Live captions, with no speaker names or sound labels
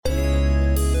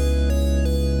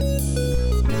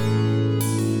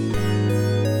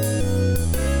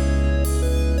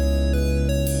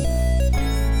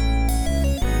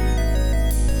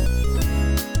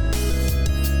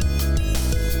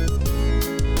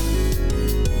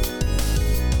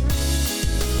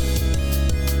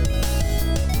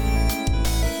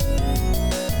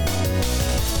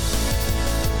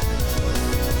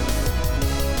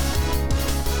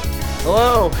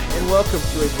welcome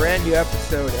to a brand new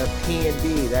episode of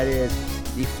P&B. That is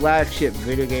the flagship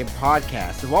video game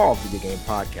podcast of all video game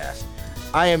podcasts.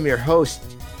 I am your host,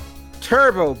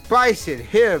 Turbo Bison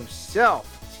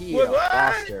himself, Tia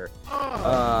Foster.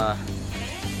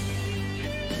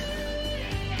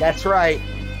 That's right.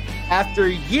 After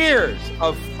years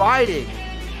of fighting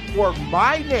for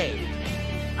my name,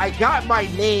 I got my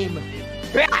name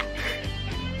back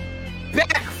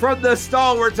from the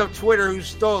stalwarts of Twitter who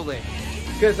stole it.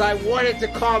 Because I wanted to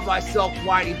call myself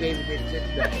Whitey Baby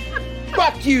Nintendo.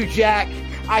 Fuck you, Jack.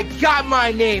 I got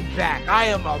my name back. I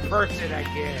am a person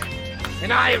again.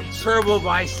 And I am Turbo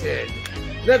Bison,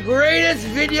 the greatest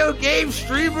video game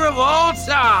streamer of all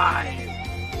time.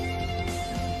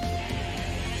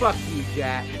 Fuck you,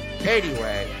 Jack.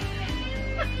 Anyway,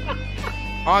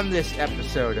 on this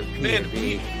episode of P&B... Man,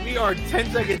 we are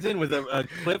 10 seconds in with a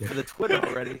clip for the Twitter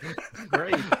already.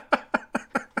 Great.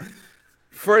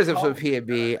 For this episode of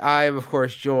P&B, I am, of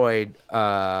course, joined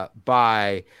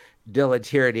by Dylan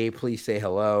Tierney. Please say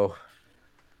hello.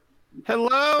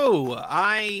 Hello.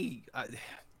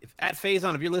 At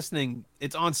Phazon, if you're listening,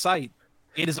 it's on site.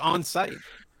 It is on site.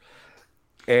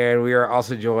 And we are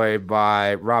also joined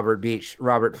by Robert Beach.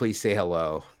 Robert, please say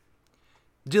hello.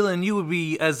 Dylan, you would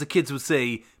be, as the kids would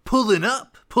say, pull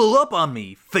up on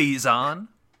me, Phazon.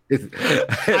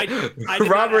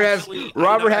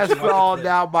 Robert has fallen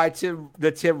down by Tim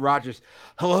Rogers.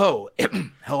 Hello,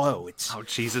 it's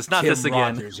Jesus, not Tim this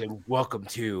again. Rogers, and welcome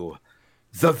to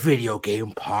the Video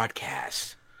Game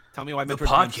Podcast. Tell me why The Metroid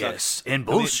Prime podcast sucks. and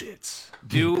bullshit.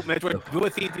 Do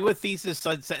a thesis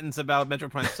sentence about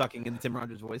Metroid Prime sucking in the Tim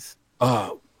Rogers voice.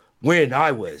 When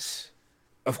I was,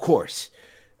 of course,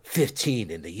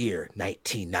 15 in the year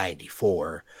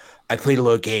 1994, I played a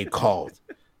little game called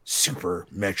Super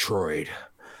Metroid,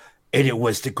 and it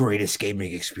was the greatest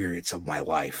gaming experience of my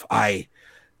life. I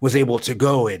was able to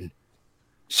go and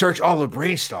search all of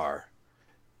Brainstar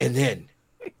and then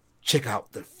check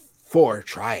out the 4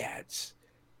 triads.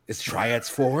 Is triads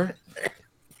 4?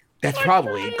 That's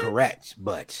probably incorrect,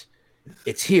 but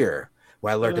it's here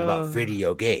where I learned about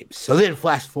video games. So then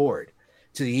flash forward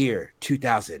to the year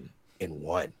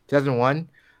 2001. 2001?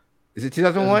 Is it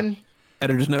 2001?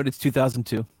 Editor's note, it's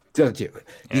 2002. 2002.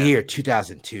 The year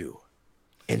 2002.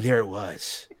 And there it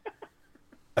was.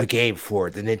 A game for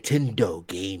the Nintendo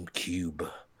GameCube.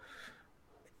 And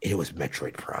it was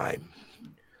Metroid Prime.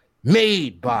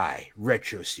 Made by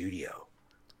Retro Studio.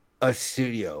 A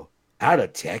studio out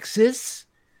of Texas.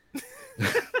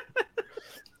 That's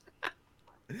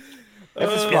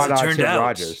a spot on Tim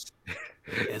Rogers.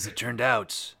 As it turned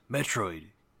out, Metroid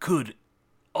could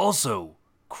also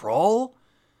crawl,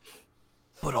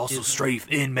 but also strafe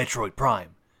in Metroid Prime.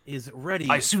 Is ready.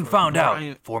 I soon found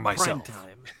out for myself.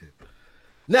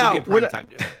 Now,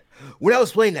 when I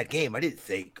was playing that game, I didn't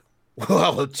think,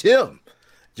 well, Tim,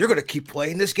 you're going to keep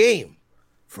playing this game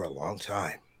for a long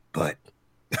time. But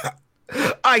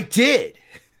I did.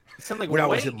 Like when I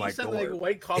was in my dorm. like a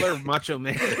white collar macho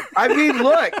man. I mean,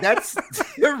 look, that's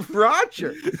Tim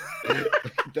Rogers.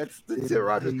 That's the Tim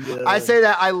Rogers. I say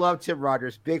that I love Tim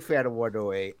Rogers. Big fan of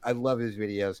 108. I love his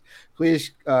videos. Please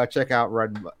check out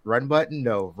Run Button.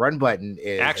 No, Run Button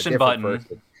is Action Button.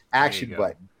 Person. Action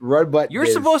Button. Run Button. You're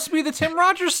supposed to be the Tim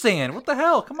Rogers stand. What the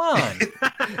hell? Come on.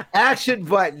 Action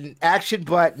Button. Action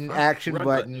Button.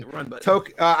 Run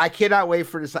Button. I cannot wait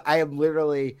for this. I am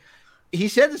literally. He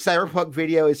said the Cyberpunk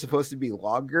video is supposed to be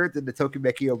longer than the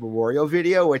Tokimeki Memorial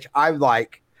video, which I'm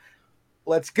like,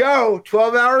 let's go.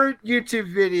 12-hour YouTube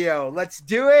video. Let's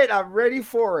do it. I'm ready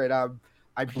for it. I'm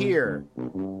here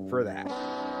for that.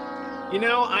 You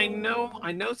know, I know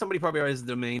somebody probably already has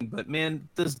the domain, but man,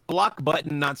 does Block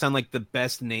Button not sound like the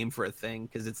best name for a thing?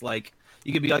 Because it's like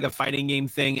you could be like a fighting game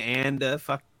thing and a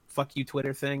fuck you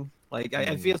Twitter thing. Like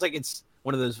it feels like it's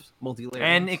one of those multi-layered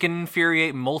And ones. it can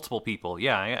infuriate multiple people.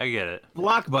 Yeah, I get it.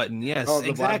 Block Button, yes,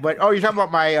 exactly. You're talking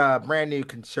about my brand new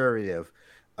conservative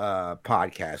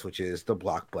podcast, which is the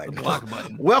Block Button. The Block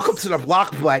Button. Welcome to the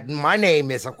Block Button. My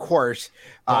name is, of course,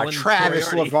 Travis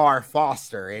LeVar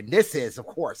Foster, and this is, of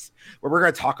course, where we're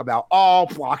going to talk about all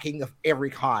blocking of every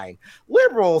kind.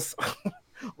 Liberals,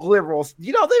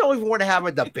 you know, they don't even want to have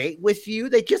a debate with you.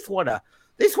 They just want to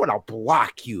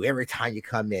block you every time you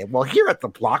come in. Well, here at the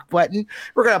Block Button,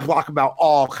 we're going to block about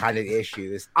all kind of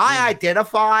issues. I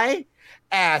identify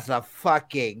as a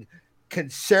fucking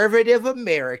conservative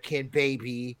American,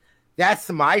 baby. That's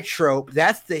my trope.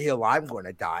 That's the hill I'm going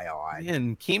to die on.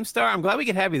 And Keemstar, I'm glad we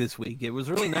could have you this week. It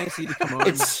was really nice of you to come on.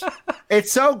 It's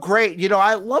so great. You know,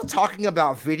 I love talking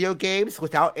about video games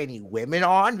without any women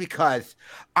on because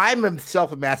I'm a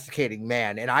self-emancipating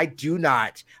man and I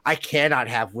cannot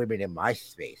have women in my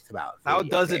space about How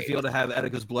video does it games. feel to have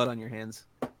Attica's blood on your hands?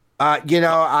 You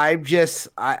know, I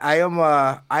am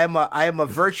a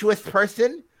virtuous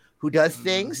person who does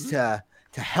things to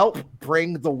help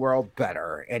bring the world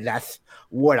better, and that's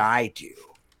what I do.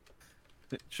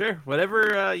 Sure,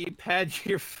 whatever you pad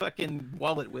your fucking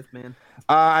wallet with, man.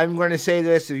 I'm going to say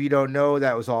this. If you don't know,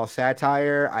 that was all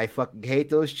satire. I fucking hate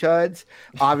those chuds.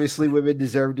 Obviously, women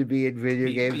deserve to be in video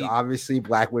games. Obviously,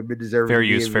 black women deserve to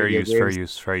be in video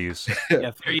games. Fair use.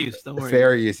 Yeah, fair use. Don't worry.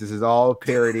 Fair use. This is all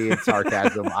parody and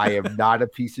sarcasm. I am not a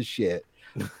piece of shit.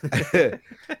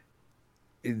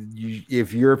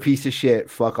 If you're a piece of shit,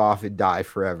 fuck off and die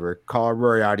forever. Colin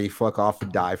Moriarty, fuck off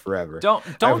and die forever. Don't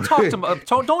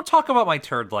talk about my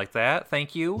turd like that.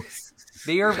 Thank you.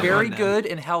 They are very good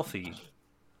and healthy.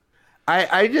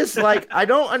 I just like I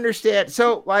don't understand.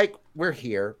 So like we're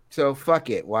here, so fuck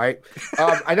it, right?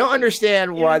 I don't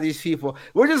understand why these people.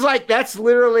 We're just like that's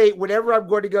literally whenever I'm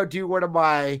going to go do one of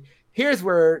my. Here's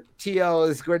where TL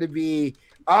is going to be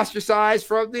ostracized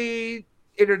from the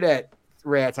internet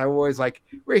rants. I'm always like,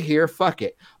 we're here, fuck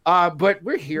it. But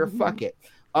we're here, fuck it.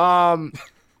 One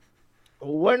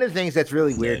of the things that's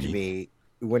really weird to me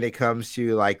when it comes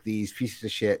to like these pieces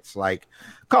of shits, like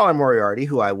Colin Moriarty,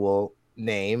 who I will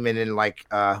name, and then like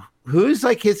who's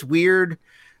like his weird,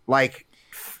 his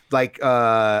weird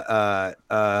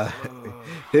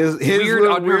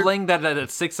underling weird...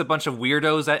 that sticks a bunch of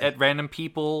weirdos at random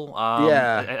people.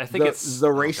 I think it's the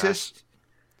racist.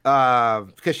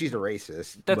 Because she's a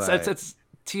racist. That's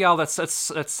TL.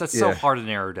 That's so hard to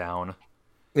narrow down.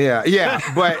 Yeah.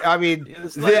 But I mean,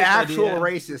 the actual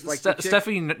racist, like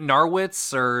Stephanie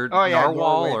Narwitz or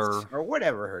Narwhal or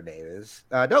whatever her name is.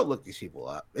 Don't look these people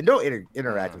up and don't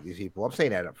interact with these people. I'm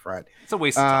saying that up front. It's a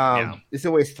waste of time. Yeah. It's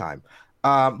a waste of time.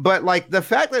 But like the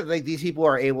fact that like these people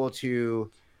are able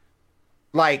to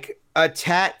like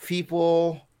attack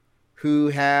people who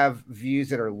have views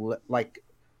that are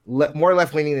more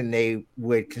left leaning than they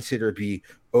would consider be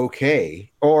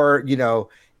okay, or you know,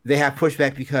 they have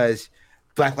pushback because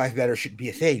Black Lives Matter shouldn't be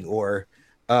a thing, or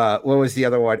what was the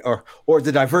other one, or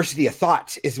the diversity of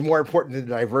thought is more important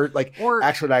than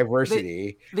actual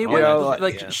diversity.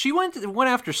 She went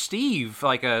after Steve,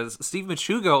 Steve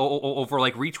Machuga over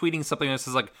like retweeting something that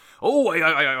says like, oh,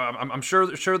 I'm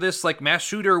sure this like mass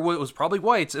shooter was probably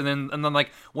white, and then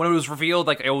like when it was revealed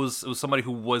like it was somebody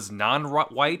who was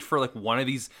non-white for like one of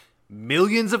these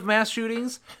millions of mass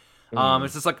shootings.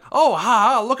 It's just like,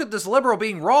 oh, look at this liberal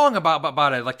being wrong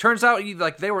about it. Like, turns out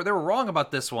like they were wrong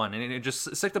about this one, and it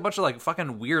just sticked a bunch of like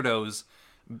fucking weirdos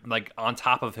like on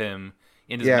top of him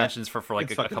in his mentions for like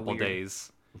a couple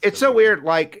days. It's so weird.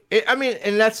 Like, I mean,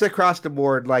 and that's across the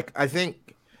board. Like, I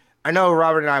know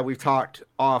Robert and I we've talked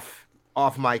off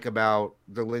mic about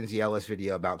the Lindsay Ellis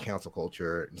video about cancel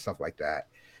culture and stuff like that,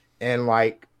 and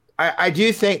like I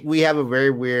do think we have a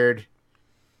very weird.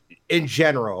 In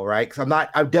general, right? Because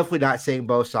I'm definitely not saying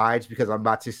both sides because I'm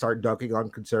about to start dunking on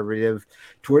conservative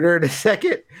Twitter in a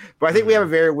second. But I think we have a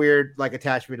very weird like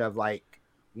attachment of like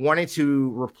wanting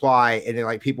to reply, and then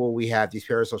like people we have these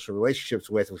parasocial relationships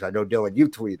with, which I know Dylan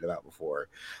you've tweeted about before,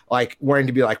 like wanting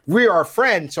to be like, we are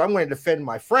friends, so I'm going to defend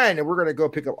my friend, and we're going to go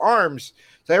pick up arms.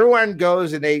 So everyone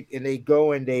goes and they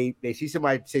go and they see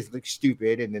somebody say something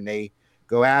stupid, and then they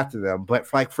go after them. But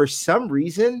like for some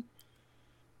reason.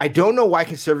 I don't know why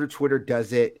conservative Twitter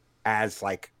does it as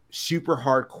like super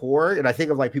hardcore. And I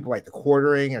think of like people like the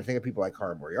Quartering, and I think of people like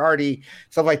Colin Moriarty,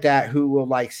 stuff like that, who will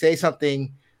like say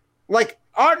something like,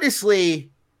 honestly,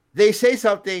 they say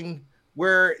something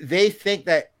where they think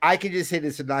that I can just say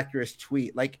this innocuous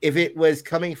tweet. Like if it was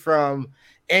coming from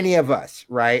any of us,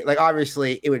 right? Like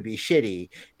obviously it would be shitty.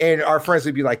 And our friends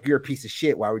would be like, you're a piece of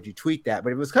shit. Why would you tweet that?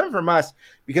 But if it was coming from us,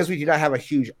 because we do not have a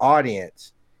huge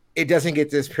audience, it doesn't get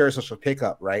this parasocial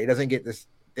pickup, right? It doesn't get this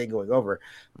thing going over.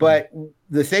 But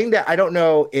the thing that I don't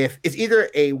know if it's either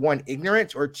a one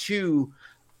ignorance or two,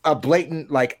 a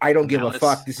blatant, like, I don't give a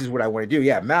fuck. This is what I want to do.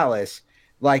 Yeah. Malice.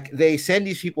 Like they send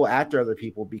these people after other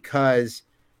people because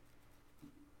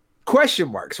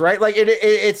question marks, right? Like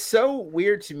it's so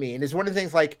weird to me. And it's one of the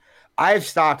things like I've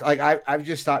stopped, like I've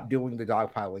just stopped doing the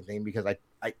dogpiling thing because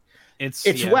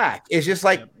it's whack. It's just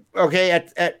like, okay,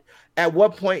 at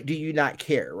what point do you not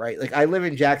care, right? Like I live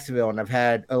in Jacksonville, and I've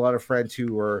had a lot of friends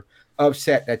who were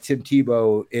upset that Tim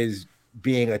Tebow is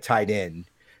being a tight end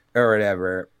or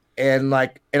whatever. And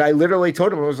I literally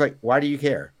told him, I was like, why do you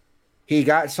care? He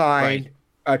got signed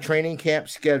a training camp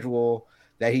schedule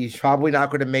that he's probably not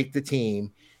going to make the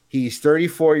team. He's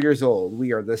 34 years old.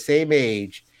 We are the same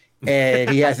age. and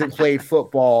he hasn't played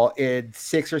football in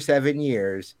 6 or 7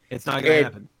 years. It's not going to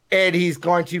happen. And he's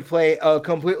going to play a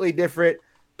completely different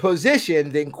position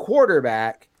than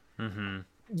quarterback. Mm-hmm.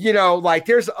 You know, like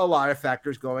there's a lot of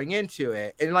factors going into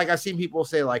it. And like I've seen people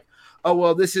say like, oh,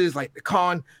 well, this is like the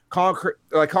Colin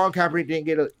Kaepernick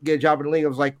didn't get a job in the league. I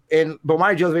was like, but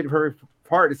my Joe's made the perfect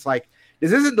part. It's like,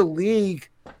 this isn't the league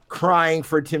crying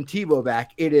for Tim Tebow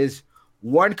back. It is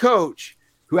one coach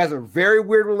who has a very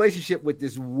weird relationship with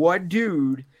this one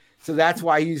dude. So that's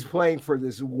why he's playing for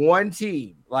this one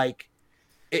team. Like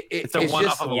it's a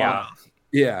one-off of a one-off.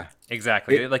 Yeah,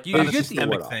 exactly. Like you get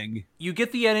the thing. You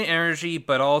get the energy,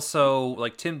 but also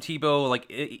like Tim Tebow,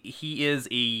 like he is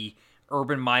a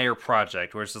Urban Meyer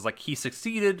project, where it's just like he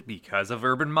succeeded because of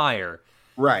Urban Meyer,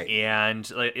 right? And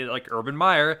like Urban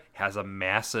Meyer has a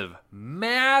massive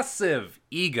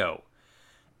ego,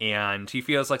 and he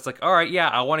feels like it's like, all right, yeah,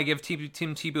 I want to give Tim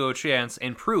Tebow a chance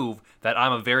and prove that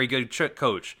I'm a very good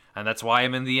coach. And that's why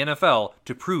I'm in the NFL,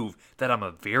 to prove that I'm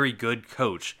a very good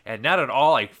coach and not at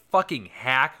all a fucking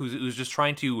hack who's just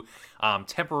trying to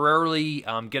temporarily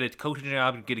get a coaching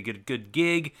job and get a good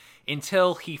gig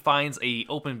until he finds a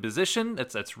open position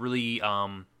that's really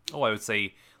I would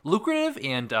say lucrative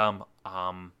and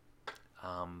how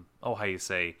you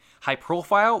say high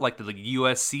profile, like the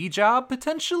USC job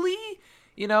potentially.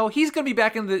 You know, he's gonna be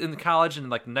back in the college in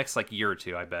like the next like year or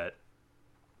two, I bet.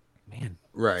 Man,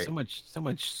 right? So much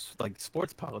like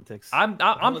sports politics. I'm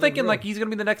thinking like he's gonna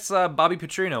be the next Bobby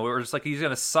Petrino, where it's like he's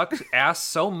gonna suck ass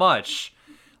so much,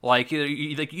 like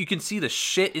you can see the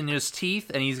shit in his teeth,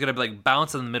 and he's gonna be like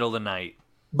bounce in the middle of the night.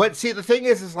 But see, the thing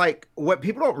is like what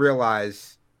people don't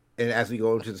realize, and as we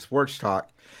go into the sports talk,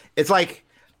 it's like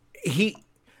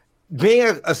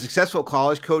being a successful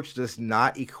college coach does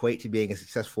not equate to being a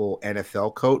successful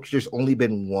NFL coach. There's only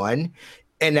been one.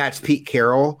 And that's Pete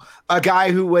Carroll, a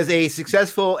guy who was a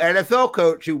successful NFL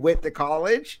coach who went to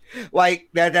college. Like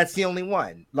that's the only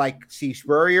one. Like Steve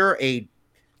Spurrier, a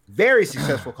very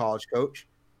successful college coach,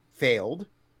 failed.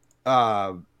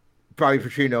 Probably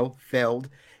Petrino failed.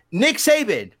 Nick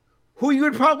Saban, who you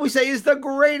would probably say is the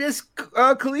greatest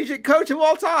collegiate coach of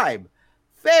all time,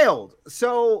 failed.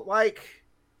 So like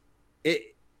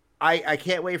I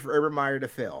can't wait for Urban Meyer to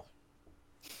fail.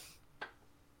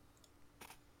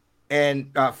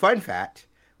 And fun fact,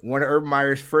 one of Urban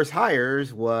Meyer's first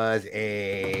hires was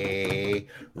a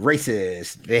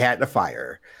racist. They had to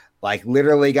fire. Like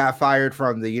literally got fired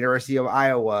from the University of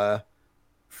Iowa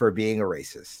for being a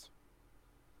racist.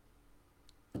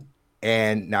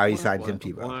 And now he signed Tim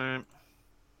Tebow.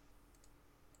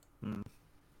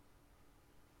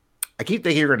 I keep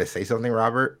thinking you're going to say something,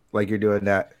 Robert, like you're doing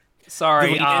that.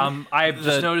 Sorry, I'm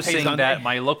just noticing that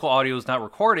my local audio is not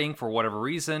recording for whatever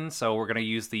reason, so we're going to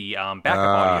use the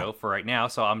backup audio for right now,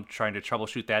 so I'm trying to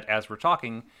troubleshoot that as we're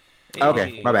talking.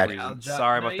 Okay, my bad.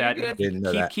 Sorry about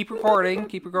that. Keep recording.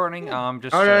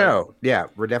 Just no. Yeah,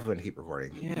 we're definitely going to keep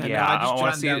recording. Yeah, I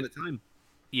want to see the time.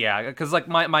 Yeah, because like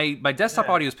my desktop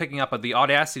audio is picking up, but the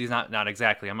Audacity is not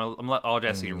exactly. I'm gonna let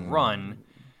Audacity run.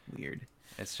 Weird.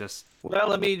 It's just. Well,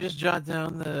 let me just jot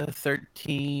down the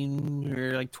 13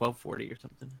 or like 1240 or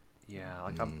something. Yeah,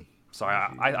 like I'm sorry.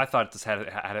 I thought this had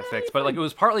it fixed, but like it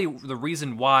was partly the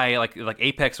reason why like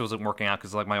Apex wasn't working out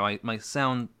because like my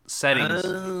sound settings,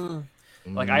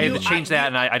 like I had to change that,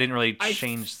 and I didn't really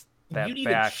change that. You need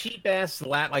back. a cheap ass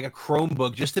like a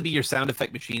Chromebook just to be your sound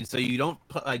effect machine, so you don't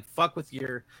fuck with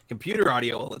your computer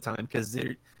audio all the time because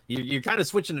you're kind of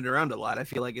switching it around a lot. I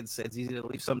feel like it's easy to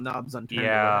leave some knobs unturned.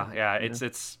 Yeah,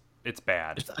 it's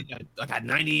bad. It's like a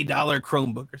 $90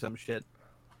 Chromebook or some shit.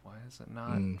 Why is it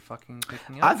not fucking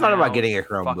picking up? I thought about getting a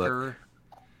Chromebook.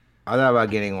 I thought about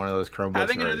getting one of those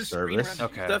Chromebooks for a service.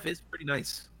 Okay, stuff is pretty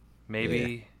nice.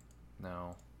 Maybe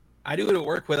no. I do it at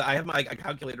work with. I have my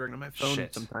calculator on my phone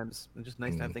sometimes. It's just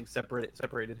nice to have things separated.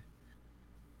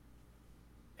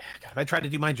 God, if I tried to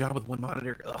do my job with one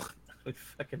monitor,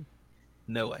 fucking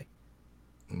no way.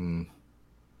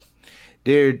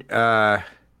 Dude,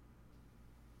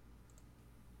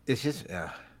 it's just.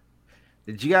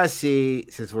 Did you guys see?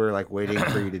 Since we're like waiting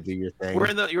for you to do your thing,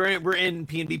 we're in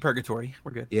P&B purgatory.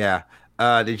 We're good. Yeah.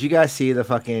 Did you guys see the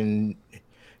fucking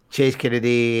Chase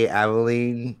Kennedy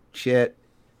Aveline shit?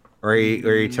 Or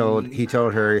he told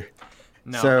her.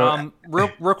 No. So,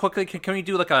 real quickly, can we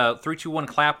do like a 3, 2, 1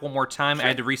 clap one more time? Sure. I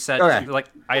had to reset. Okay.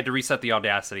 I had to reset the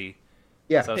Audacity.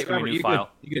 Yeah. So it's gonna be a new file.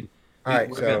 You good? All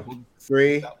right. So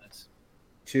 3,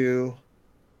 2,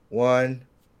 1.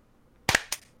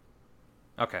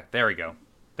 Okay, there we go.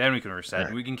 Then we can reset.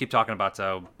 Right. We can keep talking about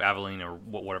Aveline or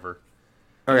whatever.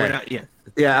 Okay.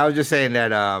 Yeah. I was just saying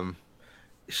that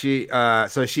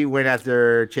So she went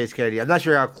after Chase Kennedy. I'm not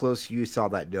sure how close you saw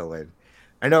that, Dylan.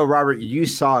 I know, Robert, you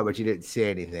saw it, but you didn't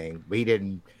say anything. But he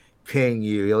didn't ping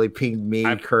you. He only pinged me,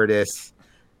 Curtis,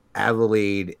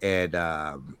 Aveline, and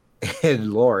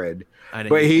Lauren.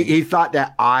 But he thought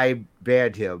that I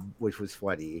banned him, which was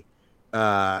funny.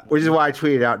 Which is why I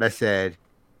tweeted out and I said,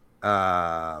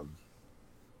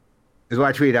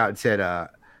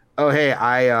 oh hey,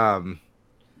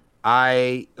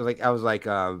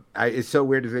 it's so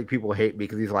weird to think people hate me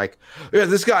because he's like, yeah,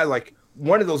 this guy, like,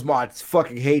 one of those mods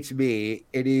fucking hates me,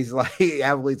 and he's like,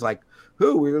 Aveline's like,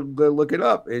 who? We're gonna look it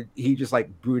up, and he just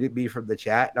like booted me from the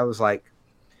chat, and I was like,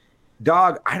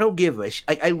 dog, I don't give a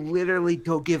I literally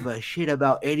don't give a shit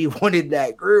about anyone in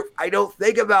that group. I don't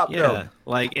think about them.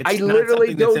 Like I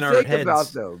literally don't think about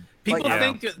them.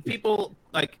 People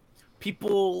think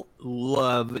people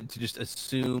love to just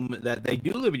assume that they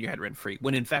do live in your head rent free,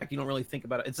 when in fact you don't really think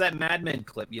about it. It's that Mad Men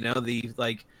clip, you know,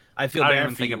 I feel bad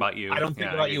for think about you. I don't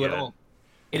think about you at all.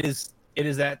 It is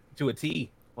that to a T.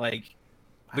 Like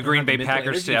the Green Bay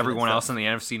Packers to everyone else in the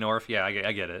NFC North. Yeah, I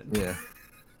get it. Yeah.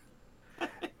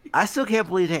 I still can't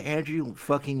believe that Andrew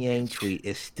fucking Yang tweet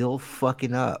is still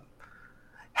fucking up.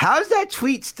 How's that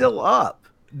tweet still up?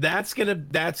 That's gonna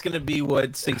be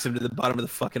what sinks him to the bottom of the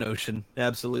fucking ocean.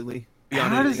 Absolutely.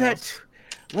 How does that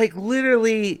like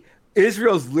literally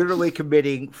Israel's literally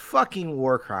committing fucking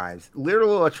war crimes,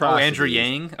 literal atrocities. Oh, Andrew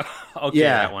Yang? Okay,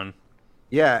 yeah. That one.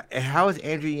 Yeah, and how is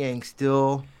Andrew Yang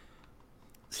still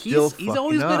he's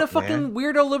always been a fucking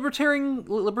weirdo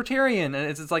libertarian, and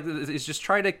it's like it's just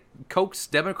trying to coax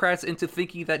Democrats into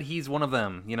thinking that he's one of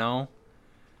them, you know.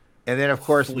 And then of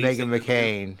course Meghan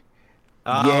McCain,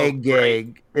 Yang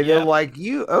gang, and they're like,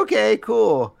 "You okay?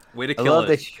 Cool. Way to kill it."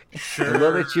 I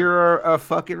love that you're a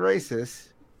fucking racist.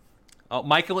 Oh,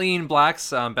 Michaeline Black's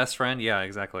best friend. Yeah,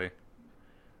 exactly.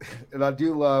 And I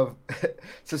do love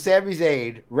so Sami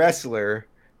Zayn, wrestler,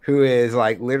 who is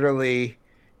like literally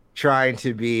trying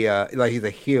to be like he's a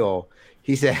heel.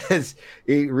 He says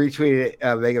he retweeted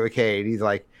Meghan McCain. He's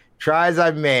like, "Try as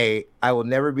I may, I will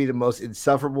never be the most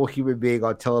insufferable human being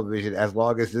on television as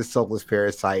long as this soulless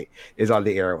parasite is on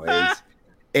the airwaves."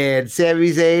 And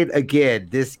Sami Zayn, again,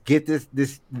 this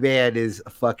man is a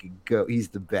fucking goat. He's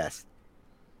the best.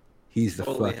 He's the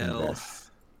fucking best.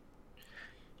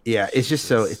 Yeah, it's just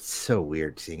it's so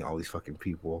weird seeing all these fucking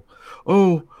people.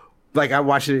 Oh, like I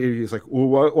watched an interview. It's like,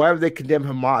 well, why would they condemn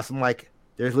Hamas? I'm like,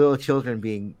 there's little children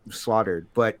being slaughtered,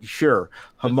 but sure,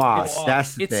 Hamas.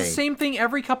 That's the thing. It's the same thing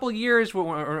every couple of years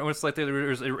when it's like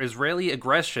there's Israeli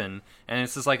aggression, and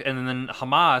it's just like, and then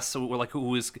Hamas,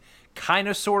 who is kind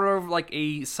of sort of like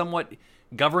a somewhat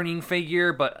governing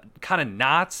figure, but kind of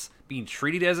not being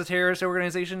treated as a terrorist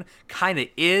organization. Kind of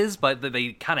is, but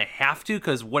they kind of have to,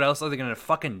 because what else are they gonna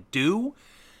fucking do?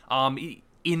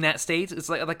 In that state, it's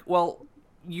like well,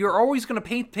 you're always going to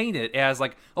paint it as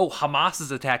like, oh, Hamas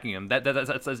is attacking him.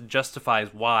 That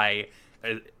justifies why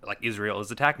like Israel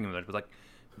is attacking them. But like,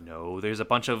 no, there's a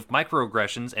bunch of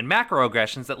microaggressions and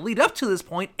macroaggressions that lead up to this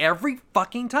point every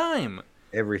fucking time.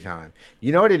 Every time.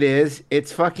 You know what it is?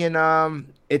 It's fucking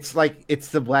it's like it's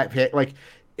the Black Panther. Like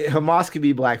Hamas could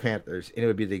be Black Panthers, and it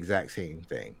would be the exact same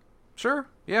thing. Sure.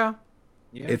 Yeah.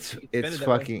 Yeah, it's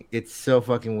fucking it's so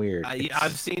fucking weird.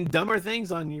 I've seen dumber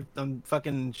things on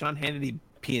fucking Sean Hannity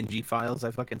PNG files I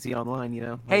fucking see online, you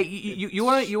know. Hey, you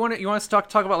want to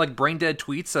talk about like brain dead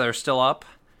tweets that are still up?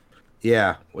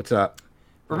 Yeah, what's up?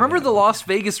 Remember the Las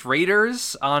Vegas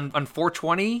Raiders on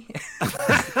 420?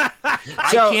 I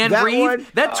can't breathe.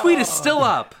 That tweet is still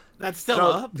up. That's still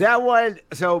up. That one.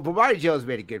 So Bomani Jones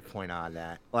made a good point on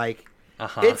that. Like,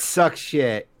 it sucks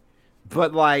shit,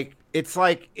 but like it's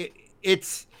like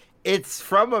it's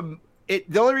from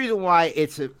the only reason why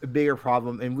it's a bigger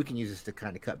problem, and we can use this to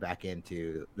kind of cut back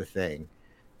into the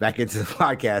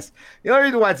podcast. The only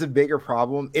reason why it's a bigger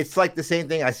problem, it's like the same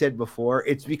thing I said before.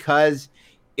 It's because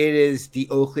it is the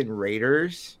Oakland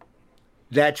Raiders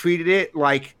that tweeted it.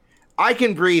 Like, I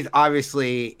Can Breathe,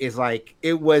 obviously, is like,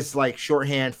 it was like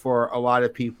shorthand for a lot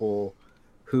of people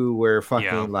who were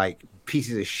fucking like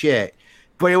pieces of shit.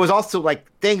 But it was also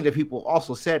like thing that people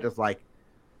also said is like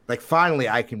finally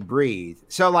I can breathe.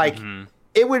 So like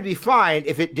it would be fine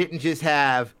if it didn't just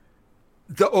have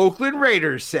the Oakland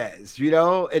Raiders says, you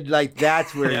know, and like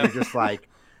that's where you're just like,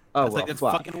 oh, well, it's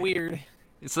fucking weird.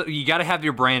 So you got to have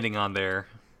your branding on there.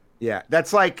 Yeah,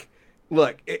 that's like,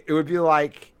 look, it would be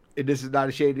like, and this is not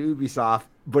a shade to Ubisoft,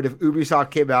 but if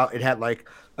Ubisoft came out and had like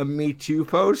a Me Too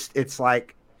post, it's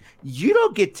like, you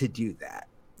don't get to do that.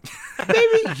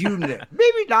 Maybe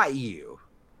maybe not you.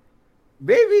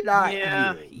 Maybe not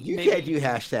you. You can't do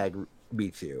hashtag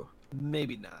Me Too.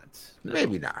 Maybe not. No.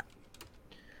 Maybe not.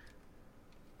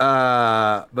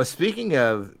 But speaking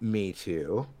of Me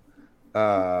Too,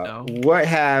 No. what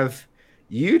have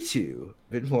you two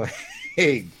been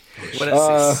playing? What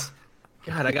is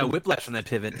God, I got whiplash on that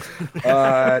pivot.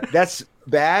 That's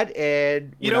bad,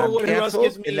 and You know what else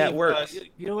gives me? and that works.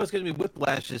 You know what's giving me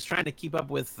whiplash is trying to keep up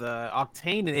with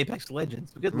Octane and Apex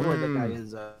Legends. Good lord, that guy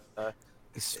is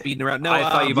speeding around. No, I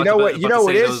thought you know what? You know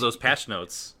what is those patch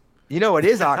notes. You know what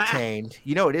is Octane?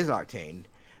 You know what is Octane?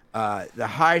 The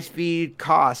high speed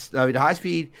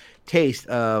taste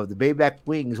of the baby back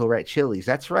wings over at Chili's.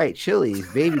 That's right, Chili's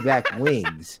baby back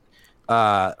wings.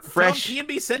 Fresh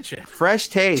PNB sent you. Fresh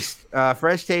taste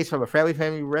from a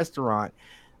family restaurant.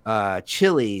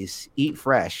 Chili's, eat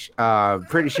fresh.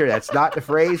 Pretty sure that's not the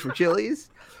phrase for Chili's,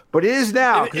 but it is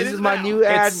now. This is my new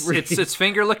ad. It's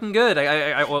finger looking good.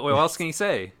 What else can you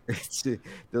say? It's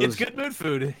good mood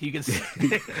food. You can say.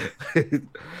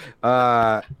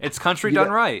 It's country done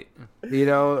right. You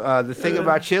know, the thing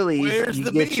about Chili's, you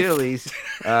get Chili's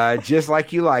just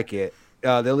like you like it.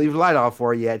 They'll leave light on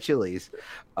for you at Chili's.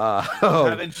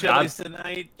 Having Chili's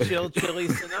tonight. Chill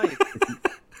Chili's tonight.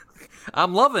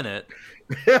 I'm loving it.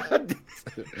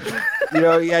 You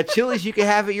know, yeah, Chili's, you can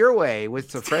have it your way with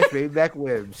some fresh baby back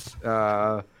ribs.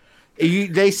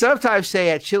 They sometimes say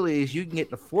at Chili's you can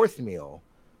get the fourth meal.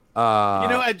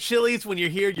 At Chili's, when you're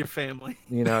here, your family.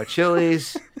 You know,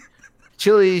 Chili's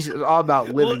is all about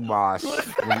living moss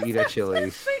when you eat at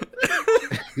Chili's.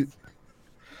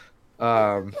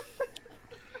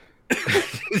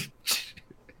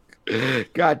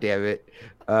 God damn it.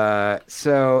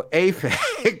 So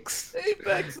Apex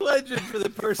Legend for the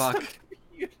person.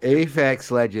 Apex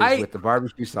Legends with the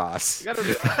barbecue sauce.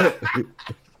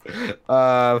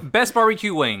 Best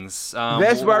barbecue wings.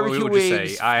 Best barbecue what would you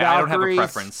wings. say? I don't have a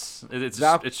preference. It's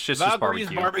just Valkyrie's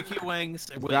barbecue. wings.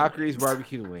 Valkyrie's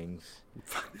barbecue wings.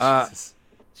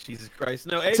 Jesus Christ.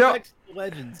 No, Apex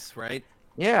Legends, right?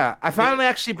 Yeah, I finally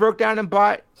actually broke down and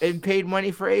bought and paid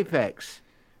money for Apex.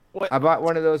 What? I bought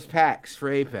one of those packs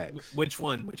for Apex. Which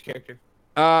one? Which character?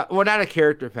 Well, not a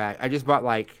character pack. I just bought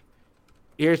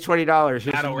here's $20.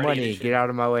 Here's some money. Edition. Get out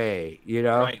of my way. You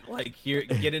know. Right. Like you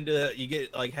get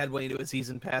headway into a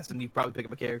season pass, and you probably pick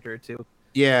up a character or two.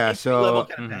 Yeah. So.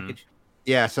 Kind of package.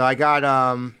 Yeah. So I got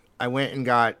I went and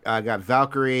got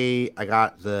Valkyrie. I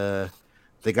got the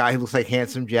guy who looks like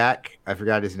Handsome Jack. I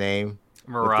forgot his name.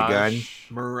 Mirage. With the gun.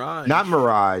 Mirage. Not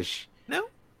Mirage. No.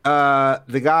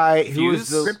 The guy who was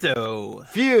the Crypto.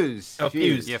 Fuse. Oh,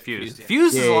 Fuse. Yeah, Fuse.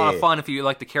 Fuse is a lot of fun if you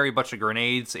like to carry a bunch of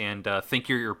grenades and think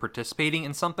you're participating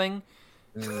in something.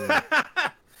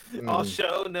 All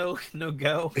show, no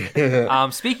go.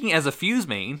 Speaking as a Fuse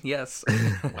main, yes.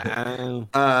 Wow.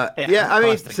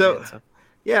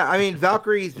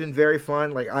 Valkyrie's been very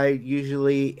fun. Like I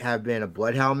usually have been a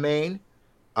Bloodhound main,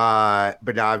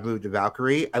 but now I've moved to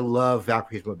Valkyrie. I love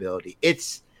Valkyrie's mobility.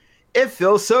 It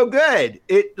feels so good.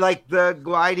 It like the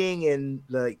gliding and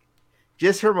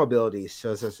just her mobility is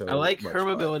so. I like her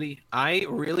mobility. I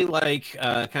really like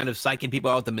kind of psyching people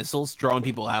out with the missiles, drawing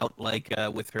people out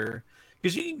with her,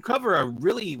 because you can cover a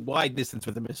really wide distance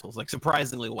with the missiles, like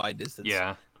surprisingly wide distance.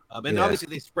 Yeah. Obviously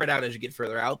they spread out as you get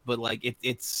further out, but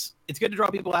it's good to draw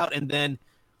people out, and then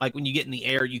when you get in the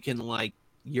air, you can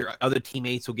your other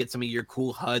teammates will get some of your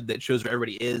cool HUD that shows where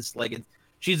everybody is.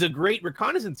 She's a great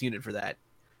reconnaissance unit for that.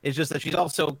 It's just that she's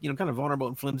also, kind of vulnerable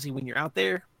and flimsy when you're out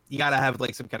there. You gotta have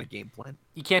some kind of game plan.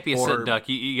 You can't be a sit duck.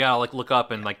 You gotta look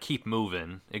up and keep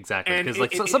moving. Exactly,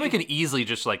 because somebody can easily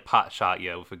just pot shot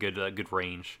you with a good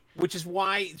range. Which is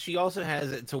why she also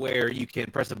has it to where you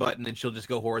can press a button and she'll just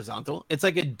go horizontal. It's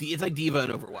like D.Va in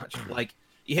Overwatch.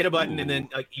 You hit a button and then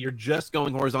you're just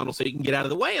going horizontal, so you can get out of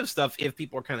the way of stuff if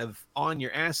people are kind of on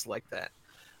your ass like that.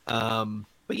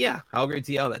 But yeah, I'll agree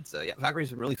to TL. That's Valkyrie's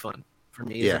been really fun. For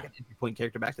me, it's an entry point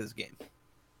character back to this game.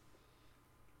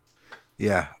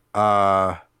 Yeah.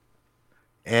 Have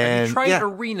you tried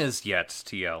arenas yet,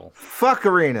 TL? Fuck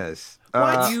arenas. All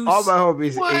my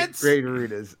homies ate great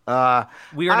arenas.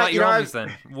 We are not your homies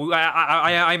then.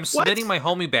 I'm submitting my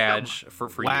homie badge for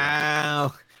you.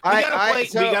 Wow. We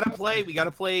gotta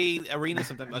play arena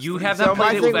sometime. You have not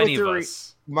played it with any of us.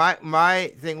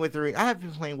 My thing with arena, I have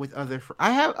been playing with I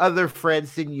have other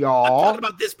friends than y'all. I'm talking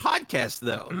about this podcast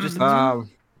though. Just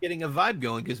getting a vibe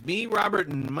going, because me, Robert,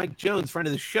 and Mike Jones, friend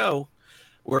of the show,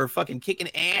 were fucking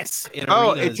kicking ass in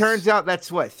arenas. It turns out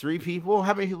that's what, 3 people?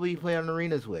 How many people do you play on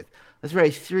arenas with? That's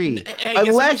right, 3. Hey,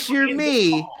 unless you're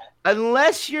me,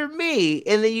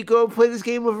 and then you go and play this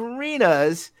game of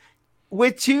arenas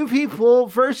with 2 people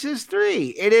versus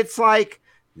 3, and it's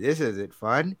this isn't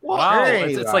fun. Wow,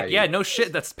 it's no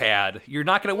shit, that's bad. You're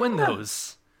not gonna win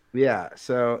those. Yeah,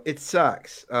 so it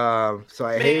sucks. So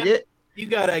I hate it. You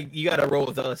gotta roll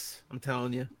with us. I'm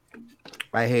telling you.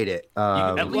 I hate it.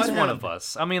 At least one of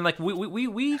us. I mean, like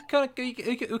we kind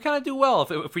of do well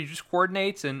if we just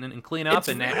coordinate and clean up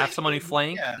and have somebody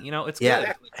flank. Yeah. You know, it's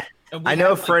Yeah. good. I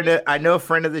know a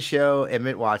friend of the show,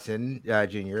 Emmett Watson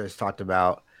Jr. has talked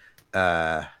about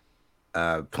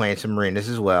playing some arenas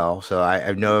as well. So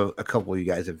I know a couple of you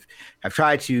guys have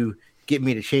tried to get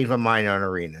me to change my mind on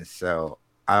arenas. So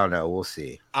I don't know. We'll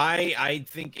see. I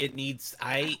think it needs.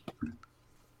 I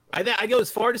go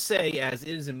as far to say as it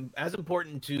is as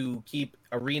important to keep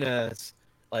arenas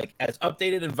like as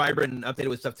updated and vibrant and updated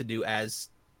with stuff to do as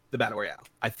the Battle Royale.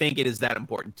 I think it is that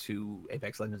important to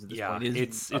Apex Legends at this point.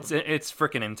 It's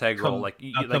freaking integral.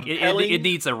 It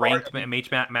needs a ranked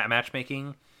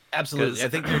matchmaking. Absolutely, I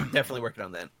think they're definitely working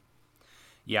on that.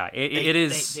 Yeah, it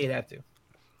is. They'd have to.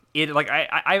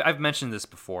 I've mentioned this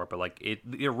before, but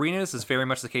the arenas is very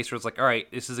much the case where it's like, all right,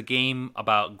 this is a game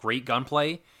about great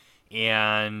gunplay.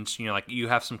 And you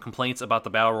have some complaints about the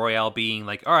battle royale being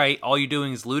like, all right, all you're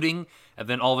doing is looting, and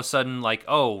then all of a sudden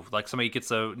somebody gets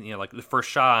the first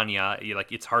shot on you,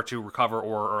 it's hard to recover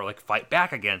or fight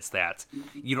back against that.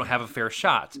 You don't have a fair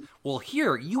shot. Well,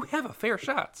 here you have a fair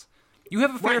shot. You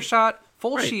have a fair shot,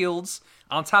 full shields.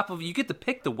 On top of you get to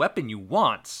pick the weapon you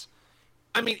want.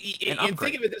 I mean, and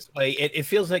think of it this way: it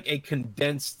feels like a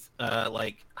condensed,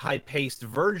 high-paced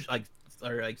version,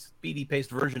 or speedy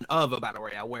paced version of a battle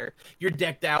royale where you're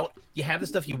decked out, you have the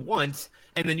stuff you want,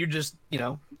 and then you're just in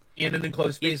an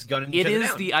enclosed space gunning each other down. It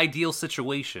is the ideal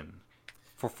situation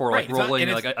for rolling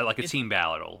a team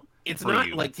battle. It's not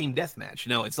like team deathmatch.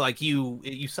 No, it's like you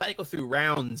cycle through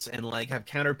rounds and have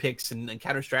counter picks and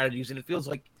counter strategies, and it feels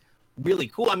like really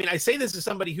cool. I mean, I say this as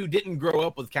somebody who didn't grow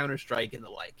up with Counter-Strike and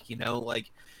the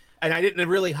and I didn't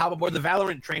really hop aboard the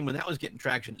Valorant train when that was getting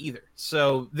traction either.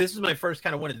 So this is my first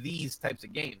kind of one of these types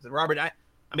of games. And Robert, I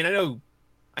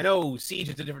know Siege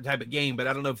is a different type of game, but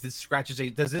I don't know if this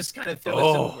does this kind of fill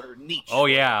a similar niche? Oh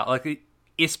yeah,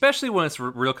 especially when it's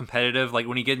real competitive. Like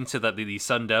when you get into the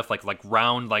sudden death, like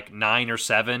round 9 or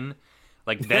 7,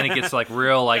 then it gets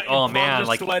real oh man,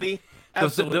 sweaty.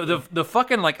 The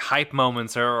fucking hype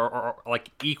moments are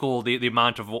equal the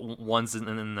amount of ones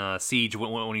in Siege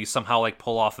when you somehow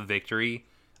pull off a victory.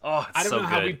 Oh, it's so good.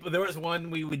 I don't know how there was one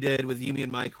we did with Yumi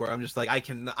and Mike where I'm just I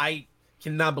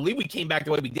cannot believe we came back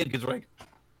the way we did because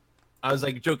I was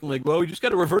joking well, we just got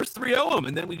to reverse 3-0 them,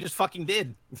 and then we just fucking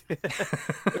did.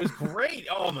 It was great.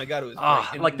 Oh my god, it was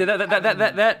great.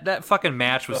 That fucking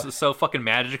match was so fucking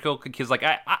magical because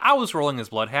I was rolling as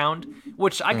Bloodhound,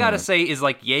 which I gotta say is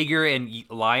Jaeger and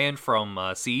Lion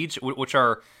from Siege, which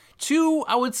are two,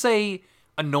 I would say,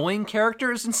 annoying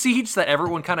characters in Siege that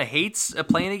everyone kind of hates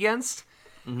playing against.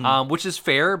 Mm-hmm. Which is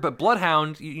fair, but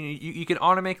Bloodhound, you can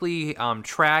automatically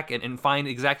track and find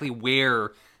exactly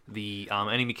where the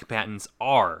enemy combatants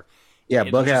are. Yeah,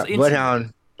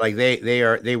 Bloodhound,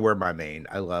 they were my main.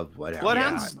 I love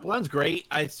Bloodhound. Bloodhound's great.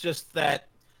 It's just that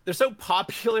they're so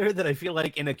popular that I feel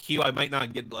like in a queue I might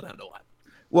not get Bloodhound a lot.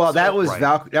 Well, that was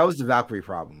the Valkyrie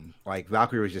problem.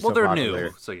 Valkyrie was just so popular.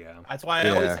 New, so yeah. That's why I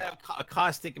always have a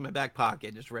Caustic in my back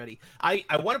pocket, just ready. I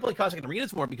want to play Caustic in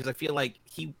arenas more because I feel like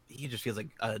he just feels like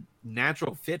a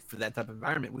natural fit for that type of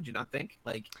environment. Would you not think?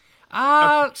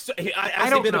 I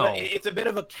don't know. It's a bit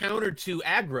of a counter to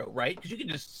aggro, right? Because you can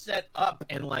just set up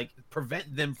and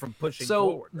prevent them from pushing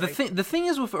forward. Right? The thing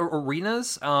is with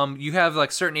arenas, you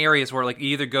have certain areas where it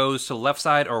either goes to the left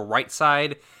side or right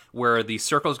side where the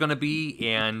circle is going to be,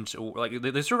 and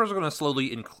the circles are going to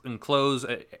slowly enclose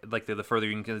the further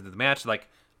you can get into the match.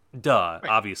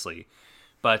 Obviously,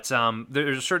 but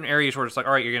there's certain areas where it's all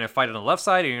right, you're going to fight on the left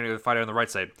side, or you're going to fight on the right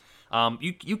side.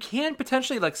 You can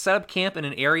potentially set up camp in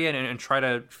an area and try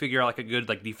to figure out a good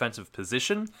defensive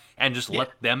position and just let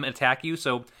them attack you.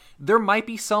 So there might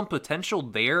be some potential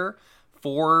there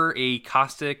for a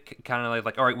Caustic kind of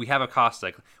all right, we have a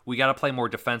Caustic, we got to play more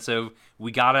defensive,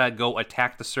 we got to go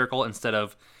attack the circle instead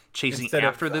of chasing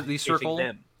after the circle.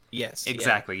 Them. Yes,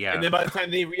 exactly. Yeah. And then by the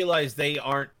time they realize that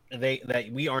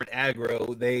we aren't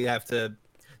aggro, they have to.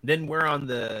 Then we're on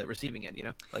the receiving end,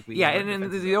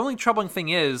 and the only troubling thing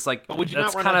is that's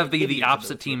kind of the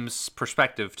opposite team's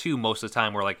perspective too. Most of the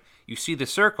time, where you see the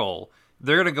circle,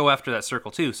 they're gonna go after that circle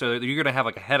too. So you're gonna have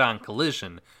a head-on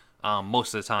collision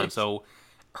most of the time. So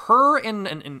her and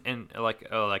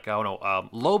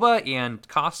Loba and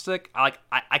Caustic,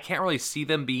 I can't really see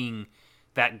them being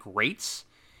that great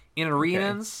in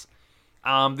arenas.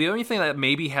 The only thing that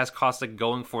maybe has Caustic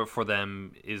going for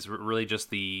them is really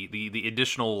just the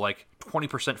additional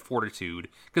 20% fortitude,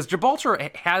 because Gibraltar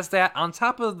has that on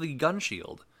top of the gun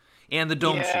shield and the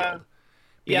dome shield.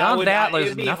 Beyond that, there's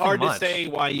it'd be nothing hard much. to say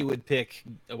why you would pick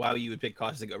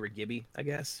Caustic over Gibby, I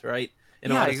guess, right?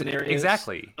 In a lot of scenarios,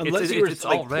 exactly. Unless you were it's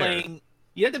like all there. playing,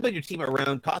 you had to build your team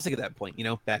around Caustic at that point,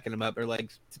 backing him up or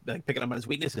like picking up on his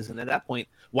weaknesses. And at that point,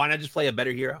 why not just play a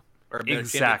better hero or a better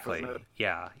Exactly. champion?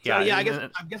 Yeah. So, I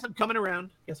guess I'm coming around.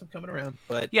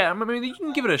 But yeah, I mean, you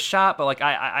can give it a shot, but like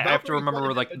I have to Valkyrie's remember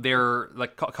one like their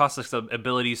like Caustic's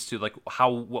abilities to like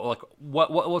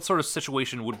what sort of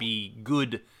situation would be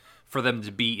good for them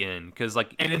to be in, because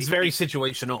like and it's very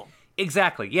situational.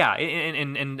 Exactly. Yeah.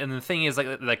 And the thing is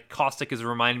like Caustic is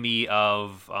reminding me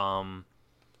of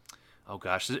oh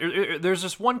gosh, there's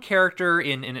this one character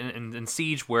in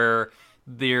Siege where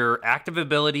their active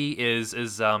ability is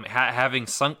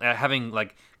having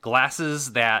like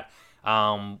glasses that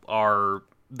won't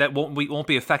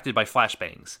be affected by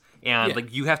flashbangs, and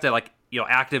like you have to like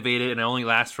activate it, and it only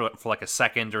lasts for like a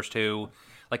second or two.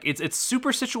 Like it's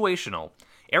super situational.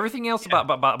 Everything else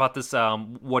about this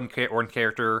one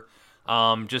character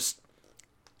just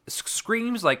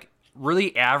screams like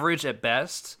really average at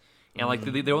best, and like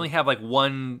they only have like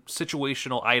one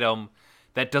situational item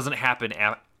that doesn't happen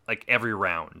like every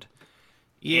round.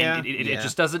 Yeah, it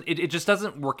just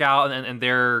doesn't work out, and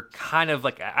they're kind of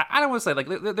like I don't want to say like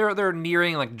they're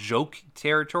nearing like joke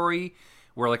territory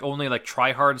where like only like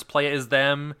tryhards play as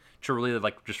them to really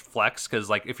like just flex, because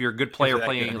like if you're a good player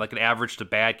playing like an average to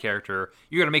bad character,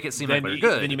 you're gonna make it seem like you're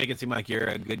good. Then you make it seem like you're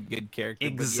a good character.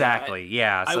 Exactly.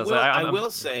 Yeah. So I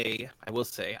will say,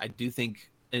 I do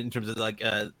think in terms of like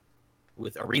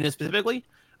with Arena specifically,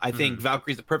 I think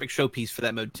Valkyrie's the perfect showpiece for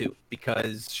that mode too,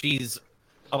 because she's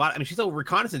so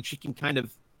reconnaissance. She can kind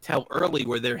of tell early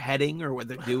where they're heading or what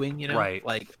they're doing. Right.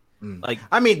 Like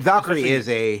I mean, Valkyrie is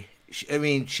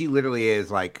she literally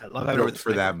is like built for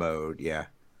sniper. that mode. Yeah.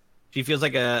 She feels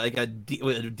like a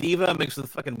diva mixed with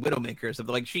fucking Widowmaker or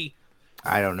something. Like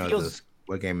I don't know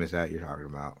what game is that you're talking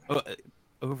about.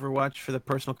 Overwatch for the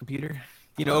personal computer.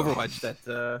 Overwatch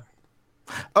that.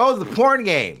 Oh, the porn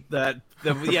game. The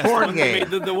porn game.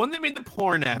 The one that made the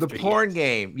porn after. The porn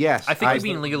game. Yes. I think you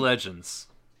mean League of Legends.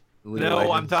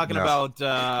 I'm talking about.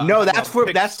 No, that's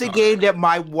the game that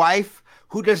my wife,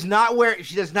 who does not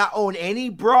own any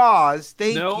bras.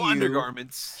 No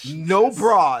undergarments. No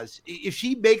bras. If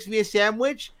she makes me a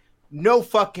sandwich, no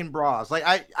fucking bras. Like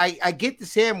I get the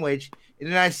sandwich, and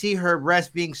then I see her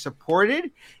breast being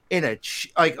supported in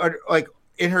like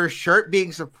in her shirt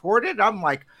being supported. I'm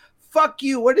like, fuck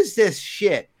you. What is this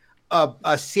shit?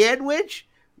 A sandwich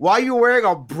while you're wearing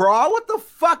a bra? What the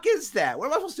fuck is that? What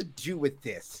am I supposed to do with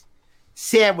this?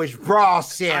 Bra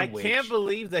sandwich. I can't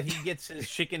believe that he gets his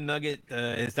chicken nugget,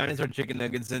 his dinosaur chicken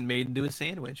nuggets, and made into a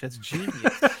sandwich. That's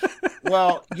genius.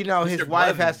 Well, his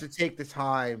wife has to take the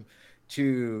time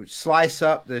to slice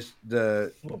up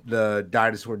the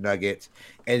dinosaur nuggets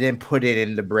and then put it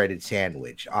in the breaded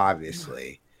sandwich.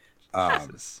 Obviously,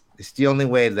 it's the only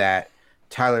way that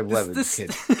Tyler Blevins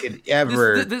can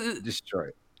ever destroy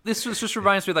it. This just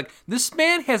reminds me, like, this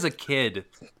man has a kid,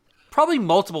 probably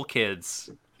multiple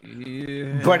kids.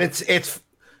 Yeah. But it's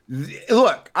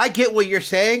look, I get what you're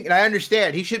saying, and I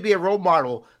understand. He should be a role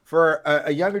model for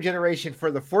a younger generation, for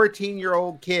the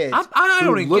 14-year-old kids. I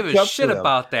don't even give a shit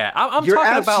about that. I'm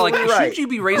talking about, like, right. Shouldn't you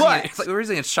be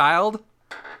raising a child?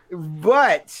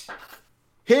 But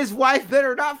his wife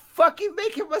better not fucking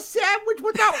make him a sandwich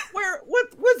while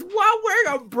wearing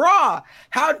a bra.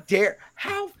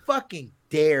 How fucking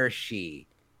dare she?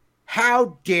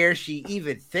 How dare she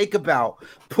even think about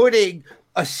putting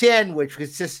a sandwich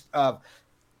consists of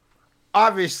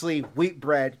obviously wheat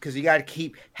bread, because you got to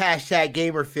keep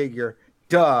 #gamerfigure,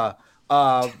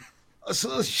 a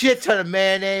shit ton of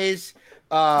mayonnaise,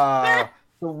 the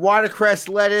watercress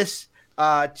lettuce,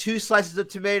 2 slices of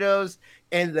tomatoes,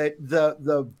 and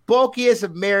the bulkiest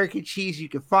American cheese you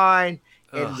can find,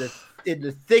 and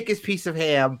the thickest piece of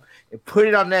ham, and put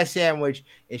it on that sandwich.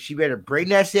 And she better bring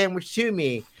that sandwich to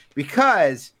me,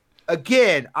 because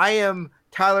again, I am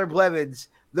Tyler Blevins,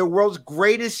 the world's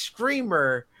greatest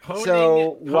streamer.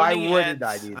 Why wouldn't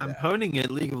I do that? I'm honing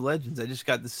at League of Legends. I just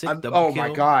got the sick double kill.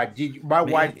 My god! Did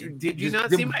you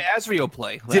not see my Asriel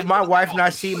play? Did my wife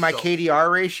not see my KDR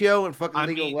ratio in fucking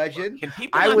League of Legends?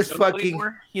 I was fucking,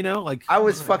 I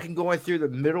was fucking going through the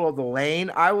middle of the lane.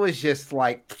 I was just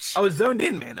like, I was zoned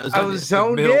in, man. I was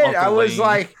zoned in. I was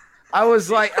like,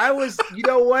 you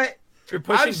know what?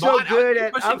 I'm so good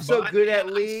at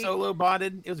League. Solo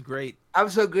botted. It was great. I'm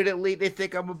so good at League. They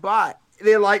think I'm a bot.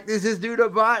 They're like, "Is this dude a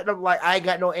bot?" And I'm like, "I ain't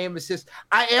got no aim assist.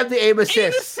 I am the aim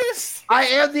assist. I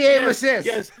am the aim assist."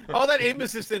 Yes, all that aim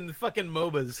assist in the fucking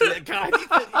MOBAs. God,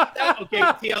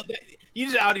 okay, You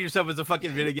just outed yourself as a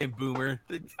fucking video game boomer.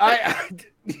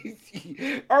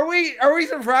 Are we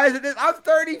surprised at this? I'm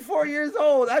 34 years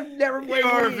old. I've never played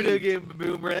a video game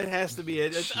boomer. It has to be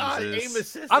it. Aim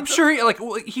assist. I'm sure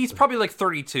he's probably like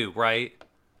 32, right?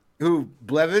 Who,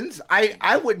 Blevins?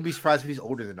 I wouldn't be surprised if he's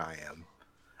older than I am.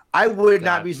 I would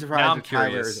not be surprised if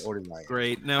Tyler is older than I am.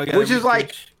 Great. Now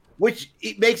which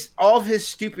it makes all of his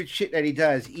stupid shit that he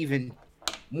does even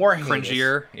more heinous.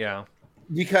 Cringier. Yeah.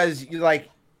 Because you're like,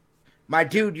 my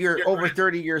dude, you're over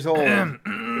 30 years old.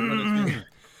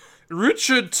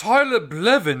 Richard Tyler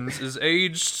Blevins is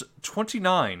aged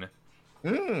 29.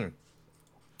 Okay,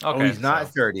 he's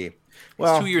not 30.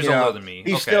 Well, he's 2 years older than me.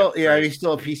 He's still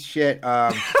a piece of shit.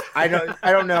 I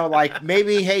don't know. Like,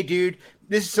 maybe, hey, dude,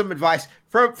 this is some advice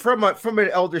from an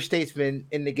elder statesman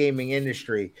in the gaming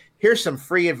industry. Here's some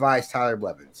free advice, Tyler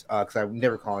Blevins, because I'm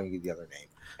never calling you the other name.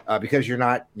 Because you're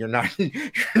not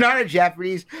a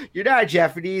Japanese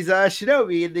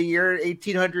shinobi in the year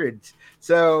 1800s.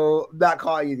 So I'm not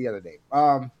calling you the other name.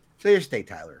 So here's the thing,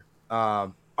 Tyler.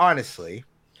 Honestly,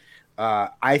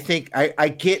 I think I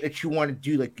get that you want to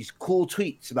do like these cool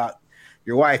tweets about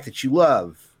your wife that you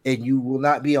love, and you will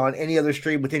not be on any other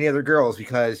stream with any other girls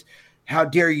because how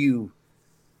dare you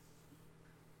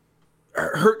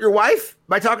hurt your wife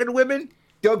by talking to women?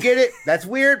 Don't get it? That's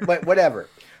weird, but whatever.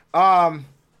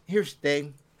 Here's the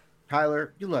thing,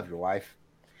 Tyler, you love your wife.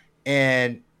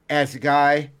 And as a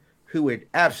guy who would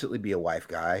absolutely be a wife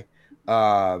guy,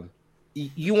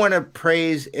 you want to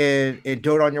praise and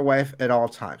dote on your wife at all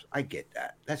times. I get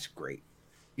that. That's great.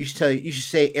 You should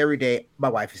say every day, my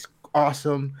wife is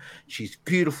awesome. She's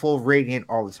beautiful, radiant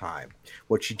all the time.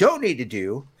 What you don't need to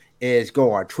do is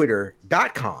go on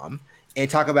twitter.com and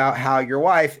talk about how your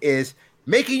wife is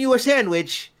making you a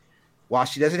sandwich while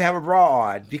she doesn't have a bra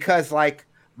on. Because, like,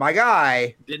 my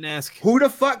guy, didn't ask. Who the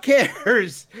fuck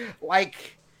cares?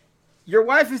 Like, your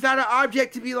wife is not an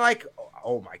object to be like,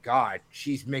 oh my God,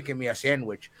 she's making me a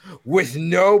sandwich with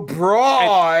no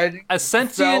bra on. A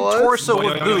sentient torso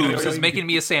with boobs is making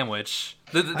me a sandwich.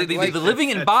 The living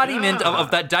embodiment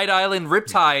of that Dight Island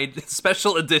Riptide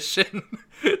special edition.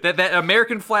 that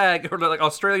American flag or like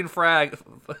Australian flag.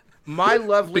 My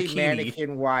lovely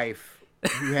mannequin wife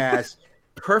who has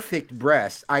perfect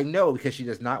breasts. I know because she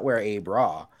does not wear a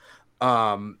bra.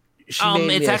 It's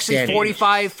actually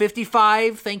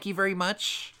 45-55. Thank you very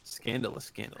much.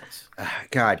 Scandalous.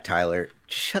 God, Tyler,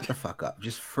 shut the fuck up.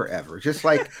 Just forever. Just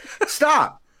like,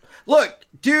 stop. Look,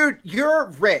 dude,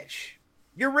 you're rich.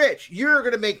 You're rich. You're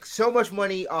going to make so much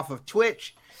money off of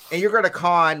Twitch, and you're going to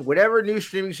con whatever new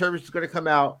streaming service is going to come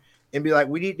out and be like,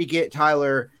 we need to get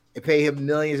Tyler and pay him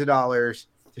millions of dollars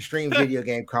to stream video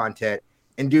game content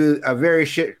and do a very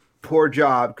poor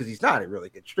job because he's not a really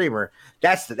good streamer.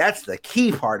 That's the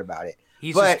key part about it.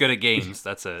 He's just good at games.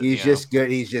 That's it. He's just good.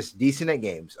 He's just decent at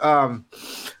games.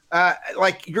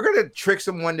 Like, you're gonna trick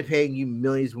someone to paying you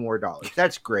millions more dollars.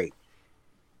 That's great.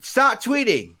 Stop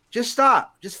tweeting. Just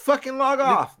stop. Just fucking log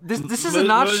off. This is a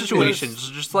notch situation.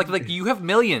 Just like you have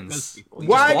millions.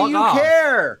 Why do you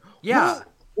care? Yeah.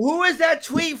 Who is that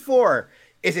tweet for?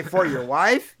 Is it for your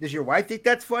wife? Does your wife think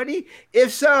that's funny?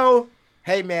 If so,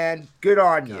 hey man, good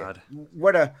on you.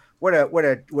 What a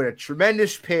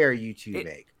tremendous pair you two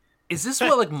make. Is this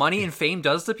what like money and fame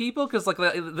does to people? Because like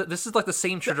this is like the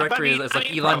same trajectory as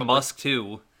like Elon probably. Musk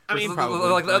too. I mean,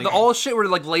 like all the shit we're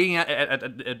like laying at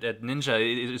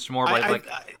Ninja is more like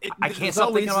I can't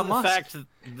stop thinking about Musk. The fact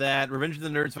that Revenge of the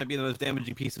Nerds might be the most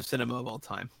damaging piece of cinema of all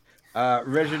time.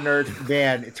 Revenge of the Nerds,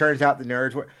 man, it turns out the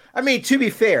nerds were. I mean, to be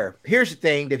fair, here's the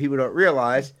thing that people don't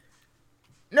realize: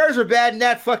 nerds were bad in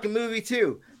that fucking movie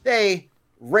too. They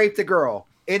raped a girl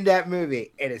in that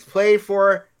movie, and it's played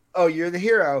for. Oh, you're the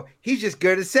hero. He's just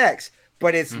good at sex,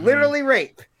 but it's literally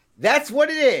rape. That's what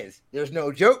it is. There's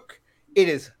no joke. It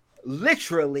is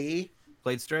literally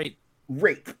played straight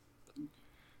rape.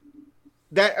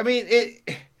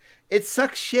 It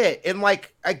sucks shit. And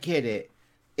like, I get it.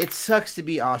 It sucks to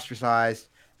be ostracized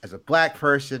as a black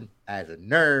person, as a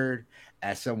nerd,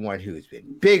 as someone who's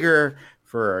been bigger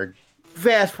for a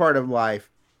vast part of life.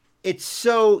 It's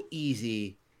so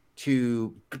easy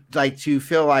to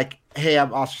feel like, hey,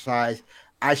 I'm ostracized.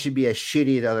 I should be as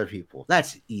shitty as other people.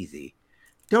 That's easy.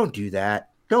 Don't do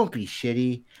that. Don't be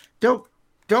shitty. Don't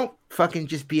fucking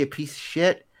just be a piece of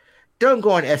shit. Don't go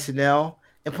on SNL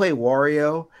and play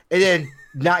Wario and then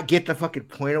not get the fucking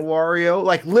point of Wario.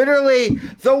 Like, literally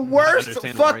the worst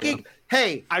fucking.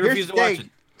 Hey, I refuse to watch it.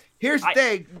 Here's the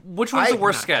thing. Which one's the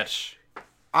worst sketch?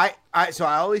 I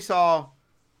only saw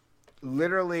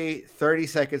literally 30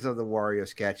 seconds of the Wario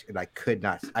sketch, and I could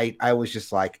not. I was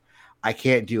just like, I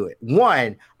can't do it.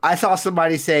 One, I saw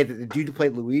somebody say that the dude who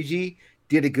played Luigi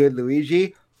did a good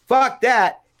Luigi. Fuck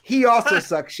that. He also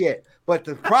sucks shit. But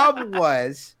the problem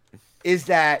is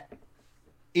that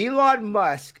Elon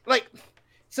Musk, like,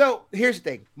 so here's the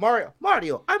thing. Mario,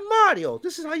 I'm Mario.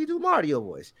 This is how you do Mario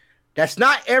voice. That's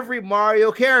not every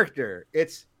Mario character.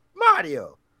 It's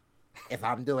Mario. If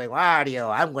I'm doing Mario,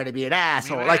 I'm going to be an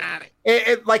asshole.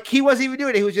 Like he wasn't even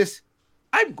doing it. He was just,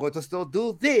 I'm going to still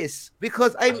do this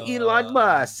because I'm Elon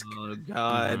Musk. Oh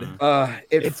God!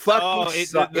 It fucking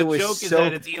sucked. The joke is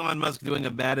that it's Elon Musk doing a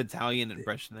bad Italian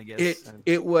impression. I guess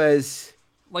it was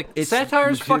like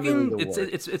satire's fucking.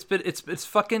 It's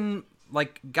fucking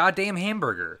like goddamn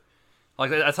hamburger.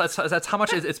 Like that's how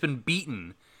much it's been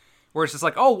beaten. Where it's just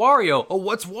like, oh Wario, oh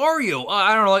what's Wario?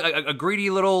 I don't know, like a greedy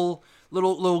little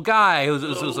guy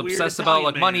who's obsessed about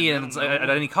like money and it's, at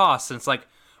any cost. And it's like,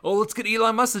 oh, let's get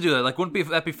Elon Musk to do it. Like, wouldn't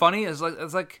that be funny? It's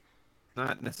like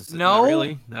not necessarily. No, not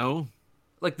really. No.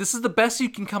 Like, this is the best you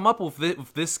can come up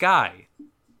with this guy.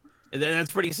 And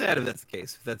that's pretty sad if that's the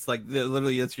case. If that's like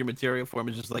literally that's your material for him.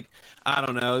 It's just like, I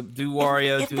don't know, do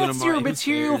Wario, do that's your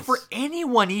material for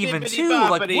anyone, even too.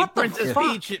 Like, what Princess the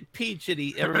fuck? Peach,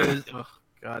 everybody. Oh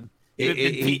God.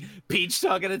 Peach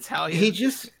talking Italian. He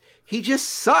just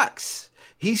sucks.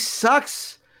 He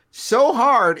sucks so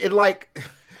hard. And like,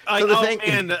 so the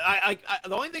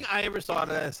only thing I ever saw on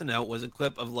SNL was a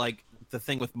clip of like the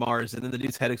thing with Mars, and then the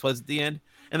dude's head explodes at the end.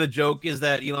 And the joke is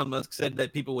that Elon Musk said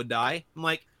that people would die. I'm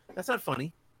like, that's not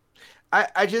funny.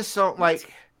 I just don't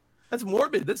like. That's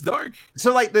morbid. That's dark.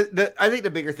 So like I think the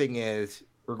bigger thing is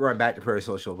we're going back to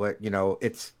parasocial, but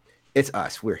it's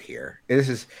us. We're here. This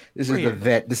is the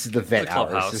vet. This is the vet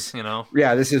Clubhouse. This is,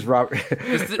 Yeah, this is Robert.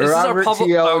 This is Robert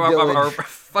our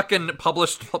fucking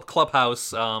published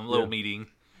Clubhouse little meeting.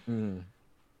 Mm.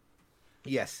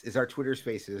 Yes, is our Twitter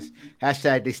Spaces.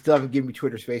 Hashtag they still haven't given me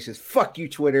Twitter Spaces. Fuck you,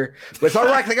 Twitter. But it's all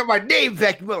right. I got my name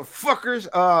back, you motherfuckers.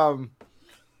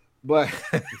 But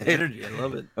energy, I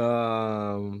love it.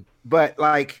 But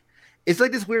like, it's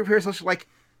like this weird parasocial. Like,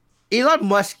 Elon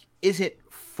Musk isn't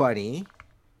funny.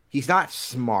 He's not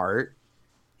smart.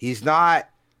 He's not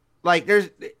like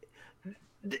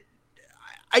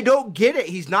I don't get it.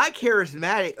 He's not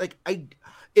charismatic. Like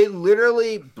it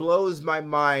literally blows my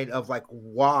mind of like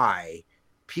why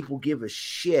people give a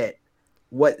shit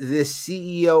what this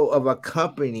CEO of a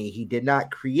company he did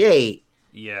not create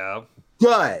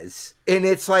does. And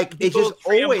it's like it just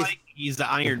always like he's the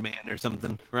Iron Man or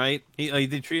something, right?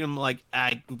 They treat him like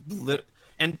and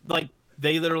like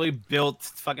they literally built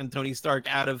fucking Tony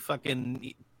Stark out of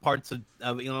fucking parts of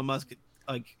Elon Musk,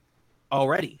 like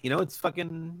already. It's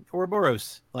fucking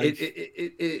Ouroboros. Like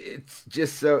it's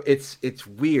just so it's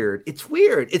weird. It's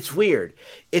weird.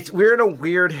 We're in a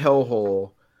weird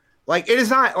hellhole. Like it is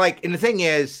not like, and the thing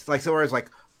is, like somewhere is like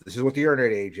this is what the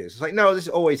internet age is. It's like no, this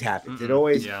always happens. It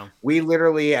always. We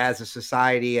literally, as a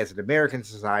society, as an American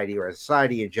society, or a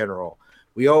society in general,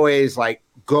 we always like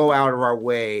go out of our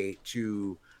way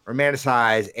to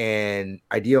romanticize and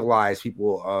idealize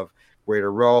people of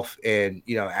greater wealth and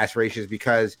aspirations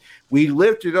because we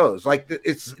live through those. Like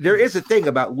there is a thing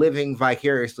about living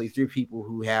vicariously through people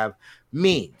who have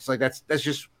means. Like that's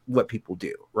just what people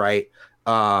do, right?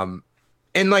 And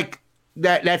like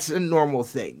that's a normal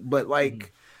thing, but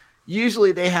like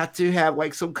usually they have to have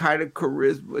like some kind of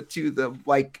charisma to them.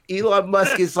 Like Elon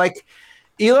Musk is like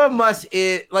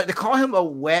to call him a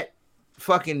wet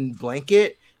fucking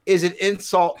blanket is an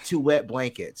insult to wet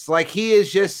blankets. Like he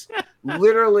is just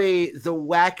literally the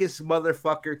wackest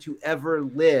motherfucker to ever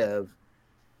live.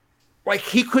 Like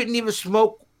he couldn't even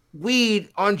smoke weed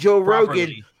on Joe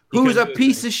Rogan, who's a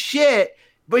piece of shit,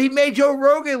 but he made Joe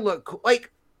Rogan look cool.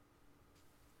 Like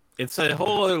it's a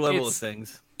whole other level of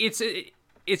things. It's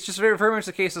just very, very much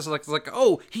the case. It's like,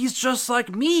 oh, he's just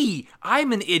like me.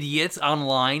 I'm an idiot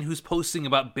online who's posting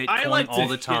about Bitcoin all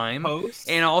the time,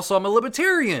 and also I'm a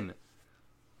libertarian.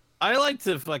 I like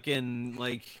to fucking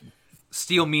like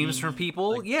steal memes from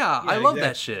people. Like, I love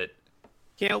that shit.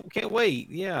 Can't wait.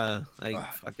 Yeah,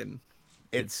 fucking.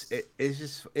 It's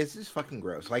just fucking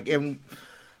gross. Like, and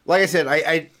like I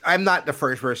said, I'm not the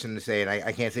first person to say it.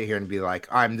 I can't sit here and be like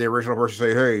I'm the original person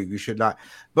to say, hey, you should not.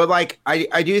 But like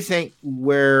I do think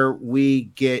where we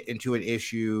get into an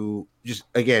issue, just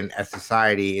again as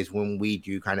society, is when we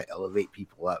do kind of elevate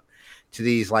people up to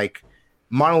these like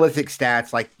monolithic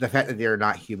stats, like the fact that they're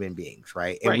not human beings,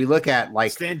 right? And we look at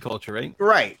like stand culture, right?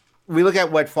 Right. We look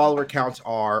at what follower counts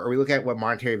are, or we look at what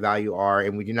monetary value are,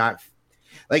 and we do not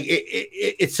like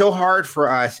it's so hard for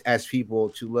us as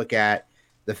people to look at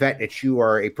the fact that you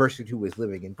are a person who is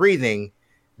living and breathing.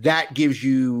 That gives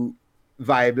you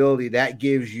viability. That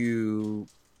gives you,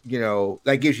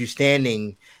 that gives you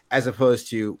standing, as opposed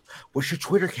to what's your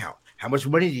Twitter count? How much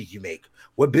money did you make?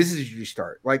 What business did you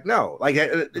start? Like, no, like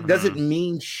it doesn't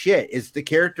mean shit. It's the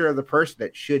character of the person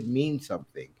that should mean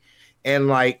something. And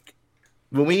like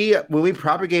when we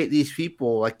propagate these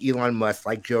people like Elon Musk,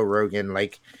 like Joe Rogan,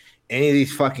 like any of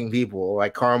these fucking people,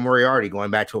 like Carl Moriarty,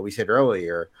 going back to what we said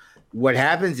earlier, what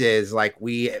happens is like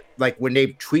when they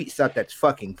tweet stuff that's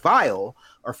fucking vile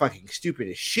or fucking stupid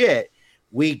as shit,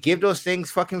 we give those things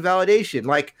fucking validation.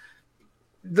 Like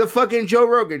the fucking Joe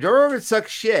Rogan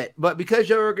sucks shit, but because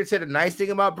Joe Rogan said a nice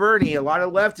thing about Bernie, a lot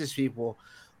of leftist people,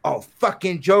 oh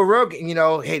fucking Joe Rogan, you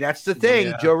know, hey, that's the thing.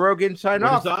 Yeah. Joe Rogan signed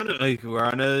off. We're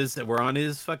on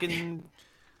his fucking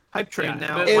hype train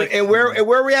now. And where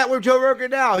are we at with Joe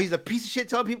Rogan now? He's a piece of shit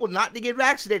telling people not to get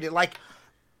vaccinated. Like,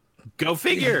 go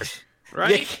figure,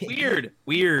 right?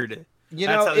 Weird. You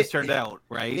know, that's how this turned out,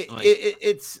 right?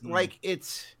 It's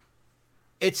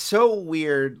so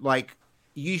weird. Like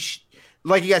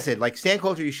like you guys said, like stand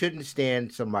culture, you shouldn't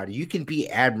stand somebody. You can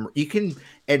you can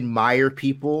admire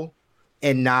people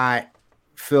and not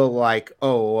feel like,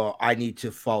 oh, well, I need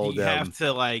to follow them. You have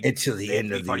to like until the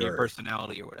end of the your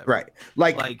personality or whatever. Right.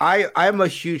 Like I'm a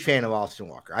huge fan of Austin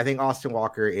Walker. I think Austin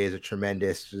Walker is a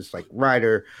tremendous just like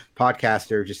writer,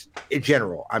 podcaster, just in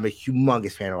general. I'm a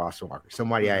humongous fan of Austin Walker.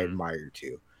 Somebody I admire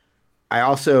too. I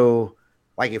also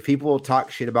like if people talk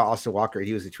shit about Austin Walker,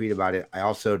 he was a tweet about it. I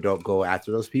also don't go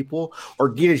after those people. Or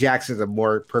Gita Jackson's a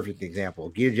more perfect example.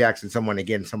 Gita Jackson, somebody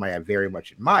I very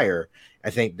much admire. I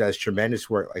think does tremendous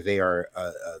work. Like they are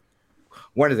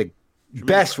one of the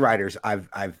best writers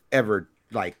I've ever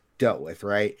like dealt with.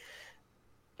 Right,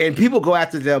 and people go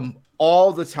after them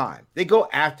all the time. They go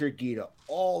after Gita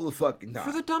all the fucking time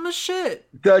for the dumbest shit.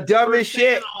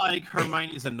 Like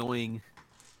Hermione's annoying.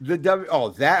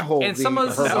 That whole and some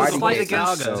of the fight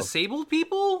against disabled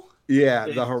people. Yeah,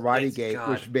 the Hermione game,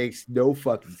 which makes no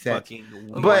fucking sense.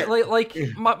 But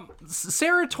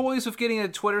Sarah toys with getting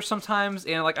into Twitter sometimes,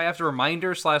 and like I have to remind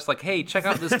her / like, hey, check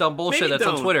out this dumb bullshit that's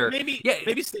on Twitter. Maybe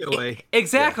stay away.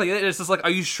 Exactly. Yeah. It's just like, are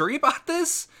you sure about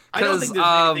this? I don't think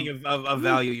there's anything of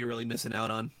value you're really missing out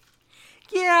on.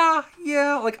 Yeah.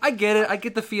 Like I get it. I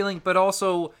get the feeling, but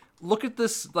also look at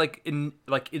this in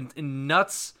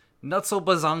nuts. Nutso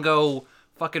bazongo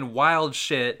fucking wild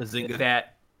shit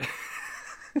that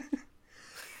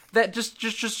that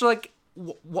just like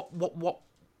what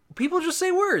people just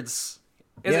say words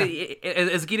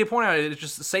as Gita pointed out, it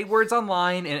just say words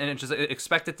online and just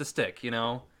expect it to stick, you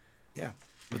know. Yeah,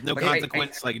 with no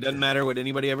consequence. Like it doesn't matter what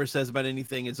anybody ever says about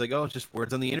anything. It's like, oh, it's just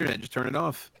words on the internet, just turn it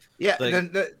off. Yeah,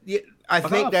 I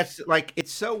think that's like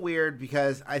it's so weird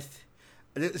because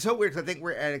it's so weird because I think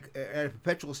we're at a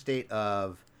perpetual state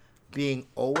of being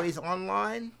always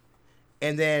online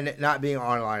and then not being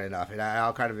online enough, and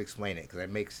I'll kind of explain it because it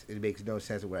makes no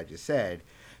sense of what I just said.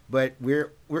 But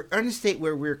we're in a state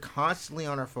where we're constantly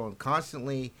on our phone,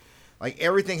 constantly like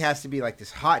everything has to be like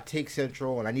this hot take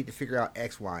central, and I need to figure out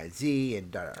X, Y, and Z,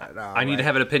 and I need to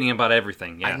have an opinion about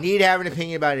everything. Yeah, I need to have an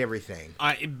opinion about everything.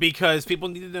 Because people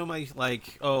need to know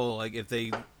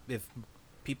if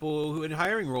people who in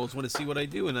hiring roles want to see what I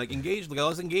do and like engage, look at all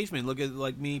this engagement, look at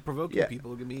like me provoking people,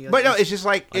 look at me. But no, it's just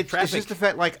like it's just the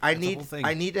fact like I need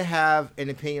to have an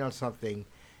opinion on something,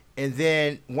 and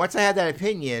then once I have that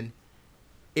opinion,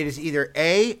 it is either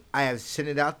A, I have sent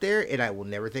it out there and I will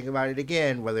never think about it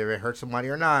again, whether it hurts somebody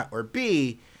or not, or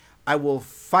B, I will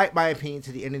fight my opinion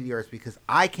to the end of the earth because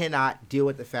I cannot deal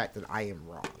with the fact that I am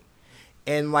wrong.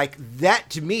 And like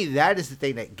that, to me, that is the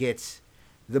thing that gets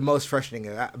the most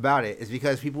frustrating about it, is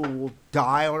because people will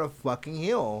die on a fucking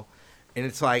hill, and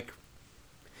it's like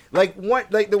the one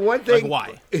thing.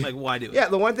 Like why do it? Yeah,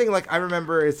 the one thing like I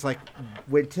remember it's like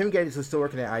when Tim Geddes was still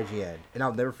working at IGN, and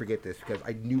I'll never forget this because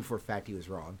I knew for a fact he was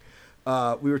wrong.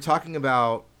 We were talking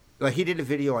about like he did a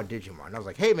video on Digimon, and I was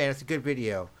like, hey man, it's a good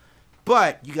video,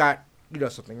 but you got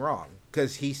something wrong,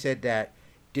 because he said that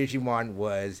Digimon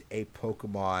was a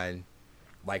Pokemon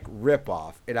like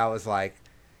ripoff, and I was like,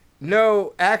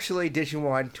 no, actually,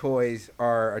 Digimon toys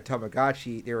are a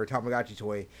Tamagotchi. They were a Tamagotchi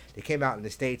toy. They came out in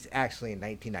the States actually in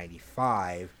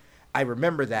 1995. I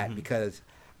remember that because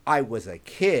I was a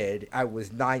kid. I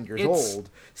was 9 years old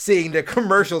seeing the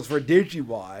commercials for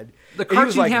Digimon. The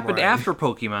cartoon happened after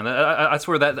Pokemon. That's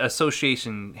where that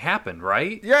association happened,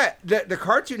 right? Yeah, the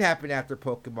cartoon happened after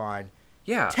Pokemon.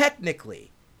 Yeah.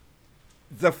 Technically,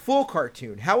 the full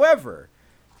cartoon. However,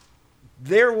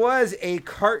 there was a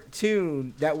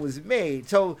cartoon that was made.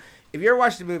 So, if you ever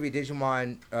watched the movie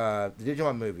Digimon, the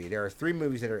Digimon movie, there are 3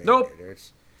 movies that are in there.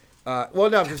 There's,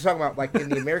 well, no, I'm just talking about like in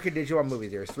the American Digimon movie.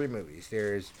 There's 3 movies.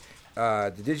 There's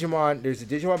the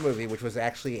Digimon movie, which was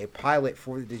actually a pilot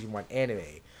for the Digimon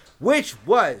anime, which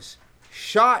was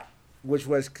shot, which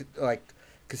was like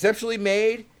conceptually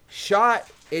made shot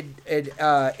and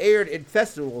aired in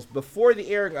festivals before the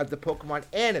airing of the Pokemon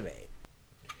anime.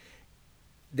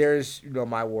 There's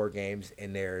My War Games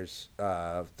and there's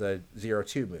the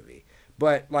 02 movie.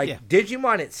 But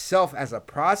Digimon itself as a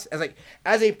process,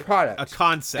 as a product, a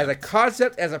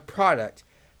concept, as a product,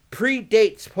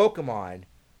 predates Pokemon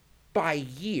by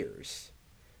years.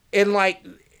 And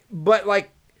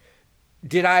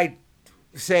did I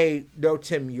say no,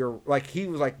 Tim? You're he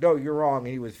was like, no, you're wrong,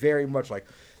 and he was very much like,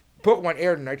 Pokemon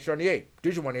aired in 1998,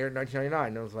 Digimon aired in 1999,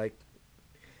 and I was like,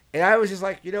 and I was just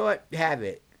like, you know what, have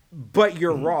it, but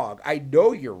you're wrong. I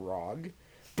know you're wrong.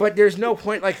 But there's no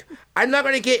point. I'm not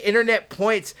going to get internet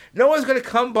points. No one's going to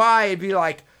come by and be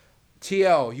like,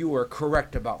 TL, you were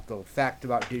correct about the fact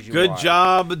about Digimon. Good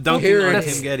job dunking on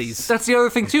Tim Geddes. That's the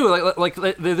other thing, too.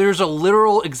 There's a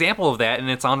literal example of that, and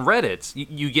it's on Reddit.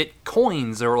 You get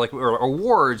coins or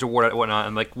awards or whatnot,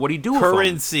 and what do you do with them?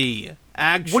 Currency.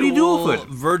 Actual what do you do with it?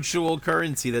 Virtual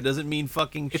currency. That doesn't mean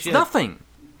fucking shit. It's nothing.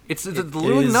 It's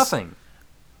literally nothing.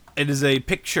 It is a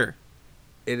picture.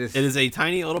 It is a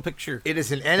tiny little picture. It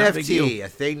is an NFT, a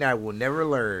thing that I will never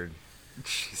learn.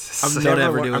 Jesus. I'm Don't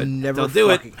never ever do it. I'm never Don't do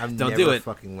it. I'm Don't never do it.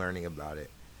 fucking learning about it.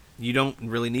 You don't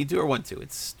really need to or want to.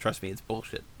 Trust me, it's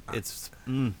bullshit. It's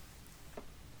God.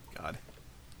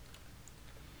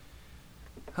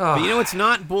 But you know what's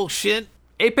not bullshit?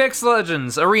 Apex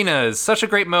Legends Arena is such a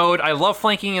great mode. I love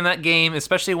flanking in that game,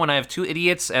 especially when I have two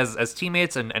idiots as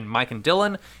teammates and Mike and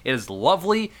Dylan. It is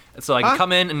lovely. So I can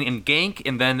come in and gank,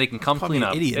 and then they can come clean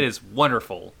up. It is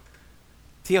wonderful.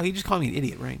 TL, he just called me an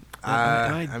idiot, right?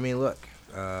 I mean, look,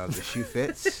 the shoe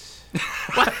fits.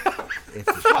 If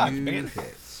the shoe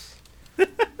fits.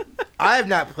 I have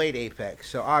not played Apex,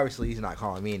 so obviously he's not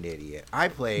calling me an idiot. I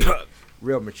play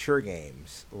real mature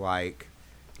games like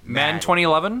Madden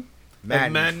 2011?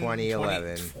 Madden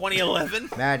 2011. 2011?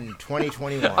 Madden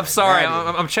 2021. I'm sorry,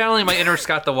 I'm channeling my inner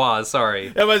Scott the Woz,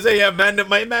 sorry. I was saying,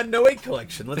 my Madden 08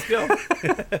 collection. Let's go.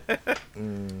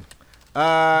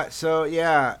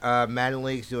 Madden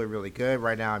League's doing really good.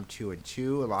 Right now I'm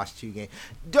 2-2. I lost 2 games.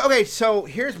 Okay, so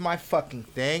here's my fucking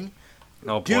thing.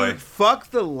 Oh boy. Dude,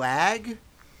 fuck the lag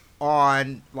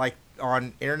on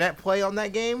internet play on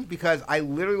that game because I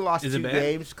literally lost 2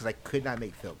 games because I could not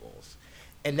make field goals.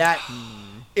 And that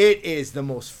it is the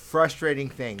most frustrating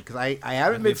thing because I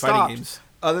haven't been stopped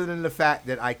other than the fact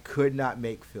that I could not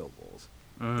make field goals.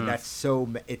 And that's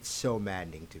it's so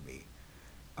maddening to me.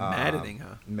 Maddening,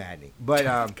 huh? Maddening.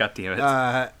 But God damn it.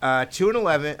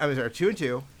 2-11. I'm sorry,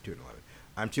 2-2. 2-11.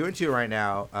 I'm 2-2 right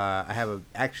now. I have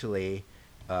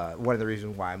one of the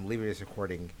reasons why I'm leaving this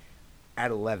recording at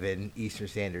 11 Eastern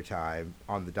Standard Time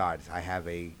on the dot is I have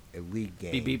a league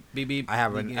game. Beep, beep, beep, beep. I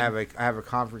have a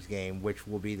conference game which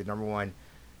will be the number one.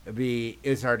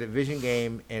 It's our division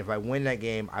game, and if I win that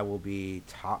game, I will be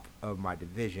top of my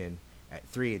division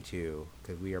at 3-2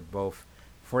 because we are both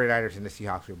 49ers and the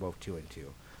Seahawks. We're both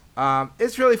 2-2.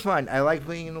 It's really fun. I like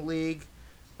playing in the league.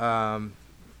 That's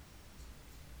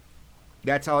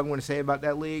all I'm going to say about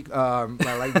that league. I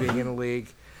like being in the league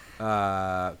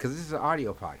because this is an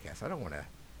audio podcast. I don't want to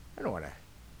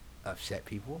upset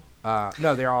people.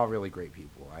 No, they're all really great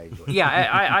people. I enjoy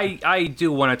I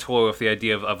do want to toy with the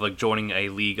idea of joining a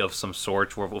league of some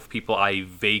sort with people I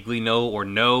vaguely know or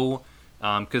know.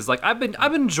 Because I've been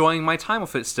enjoying my time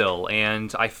with it still,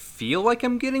 and I feel like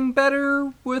I'm getting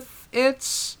better with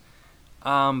it.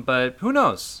 But who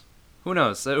knows? Who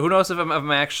knows? Who knows if I'm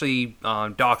actually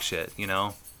dog shit? You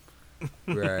know?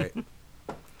 Right.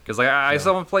 Because I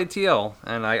still haven't played TL,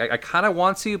 and I kind of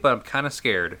want to, but I'm kind of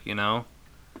scared. You know?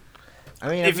 I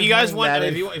mean, if you guys want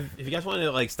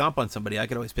to stomp on somebody, I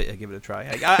could always give it a try.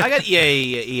 I got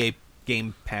EA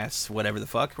Game Pass, whatever the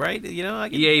fuck, right? You know,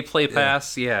 EA Play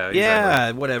Pass, yeah, exactly.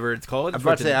 Yeah, whatever it's called. I'm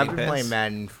about to say I've been playing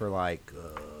Madden for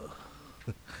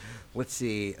let's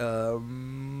see, I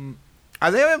think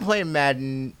I've been playing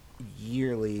Madden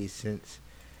yearly since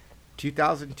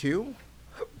 2002.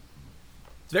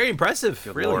 It's very impressive,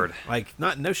 Good really. Lord.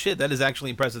 No shit, that is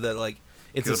actually impressive. That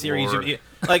it's Good a series, Lord.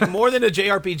 more than a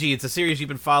JRPG. It's a series you've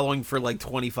been following for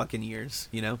 20 fucking years.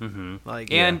 You know,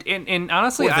 and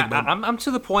honestly, I'm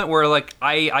to the point where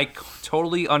I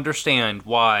totally understand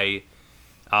why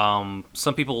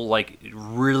some people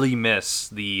really miss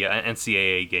the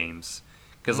NCAA games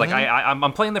because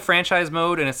I'm playing the franchise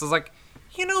mode and it's just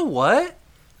you know what,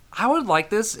 I would like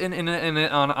this on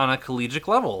a collegiate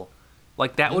level.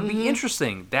 That would be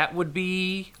interesting. That would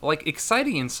be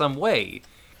exciting in some way.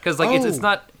 Because it's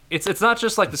not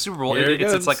just the Super Bowl.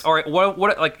 It's all right.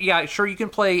 What sure you can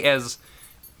play as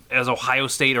Ohio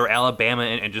State or Alabama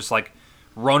and just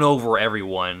run over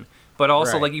everyone. But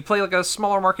also you play a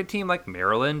smaller market team like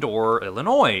Maryland or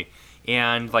Illinois.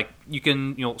 and like you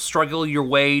can struggle your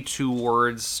way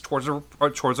towards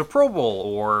a Pro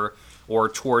Bowl or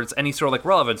towards any sort of like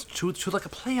relevance to like a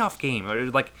playoff game.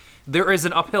 Like there is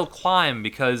an uphill climb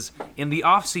because in the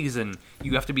off season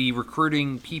you have to be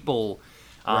recruiting people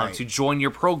to join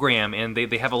your program, and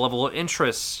they have a level of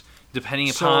interest depending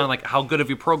upon like how good of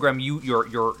your program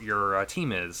your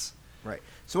team is. Right.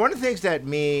 So one of the things that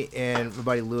me and my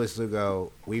buddy Louis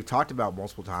Lugo we've talked about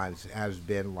multiple times has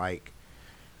been like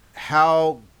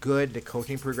how good the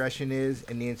coaching progression is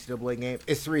in the NCAA game.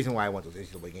 It's the reason why I want those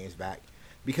NCAA games back.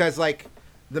 Because, like,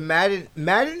 the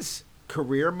Madden's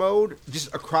career mode,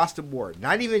 just across the board,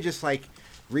 not even just, like,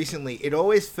 recently, it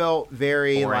always felt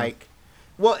very, boring. Like,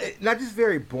 well, not just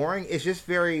very boring, it's just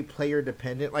very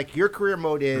player-dependent. Like, your career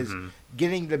mode is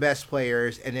getting the best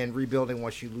players and then rebuilding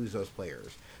once you lose those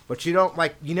players. But you don't,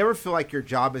 like, you never feel like your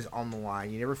job is on the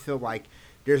line. You never feel like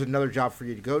there's another job for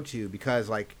you to go to because,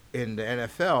 like, in the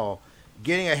NFL,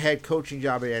 getting a head coaching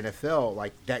job at NFL,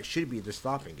 like, that should be the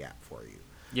stopping gap for you.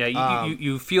 Yeah,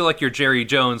 you feel like you're Jerry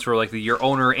Jones for like your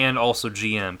owner and also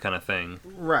GM kind of thing.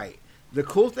 Right. The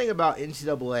cool thing about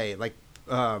NCAA, like,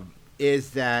 is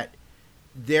that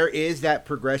there is that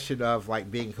progression of like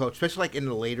being coached, especially like in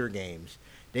the later games.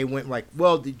 They went like,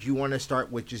 well, did you want to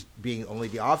start with just being only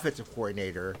the offensive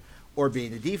coordinator or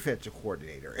being the defensive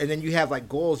coordinator? And then you have like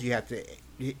goals you have to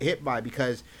hit by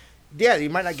because, yeah, you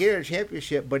might not get a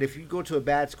championship, but if you go to a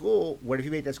bad school, what if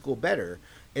you make that school better?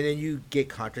 And then you get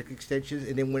contract extensions,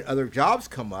 and then when other jobs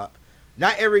come up,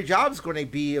 not every job is going to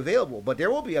be available, but there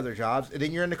will be other jobs, and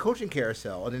then you're in the coaching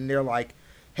carousel, and then they're like,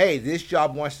 hey, this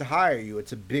job wants to hire you.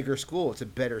 It's a bigger school. It's a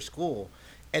better school.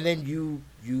 And then you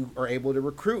are able to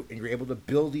recruit, and you're able to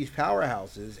build these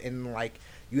powerhouses, and, like,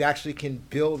 you actually can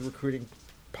build recruiting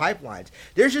pipelines.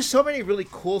 There's just so many really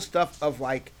cool stuff of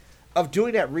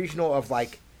doing that regional of,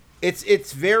 like, it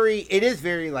is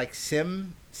very, like,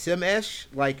 sim-ish,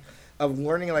 like, of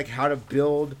learning like how to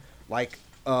build like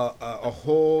a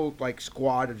whole like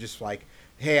squad of just like,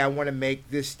 hey, I want to make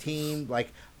this team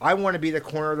like I want to be the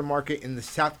corner of the market in the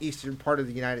southeastern part of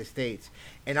the United States,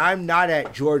 and I'm not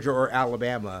at Georgia or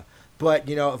Alabama, but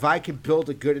if I can build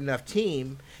a good enough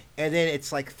team, and then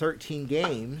it's like 13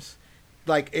 games,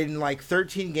 like in like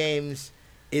 13 games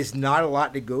is not a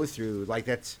lot to go through. Like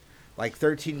that's like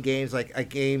 13 games. Like a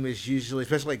game is usually,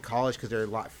 especially like college, because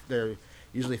they're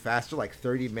usually faster, like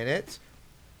 30 minutes.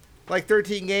 Like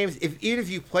 13 games, even if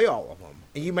you play all of them,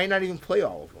 and you may not even play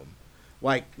all of them,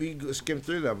 like we skim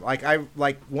through them. Like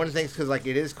one of the things, because like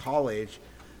it is college,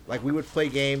 like we would play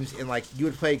games and like you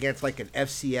would play against like an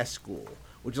FCS school,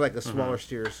 which is like a smaller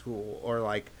tier school, or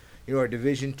like a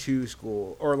Division II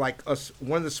school, or like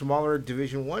one of the smaller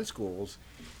Division I schools,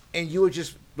 and you would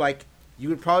just like you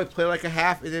would probably play like a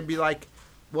half and then be like,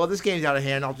 well, this game's out of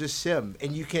hand, I'll just sim,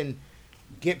 and you can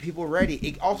get people ready.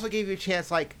 It also gave you a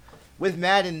chance, like with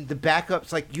Madden, the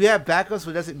backups, like you have backups,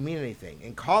 but it doesn't mean anything.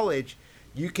 In college,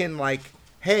 you can like,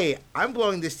 hey, I'm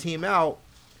blowing this team out.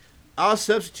 I'll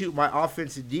substitute my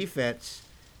offense and defense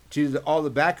to all the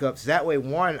backups. That way,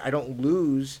 one, I don't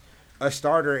lose a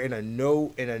starter in a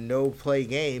no play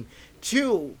game.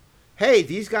 Two, hey,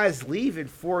 these guys leave in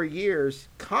 4 years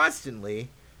constantly.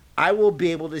 I will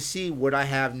be able to see what I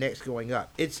have next going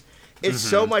up. It's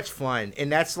so much fun,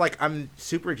 and that's like I'm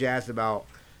super jazzed about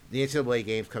the NCAA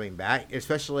games coming back,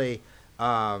 especially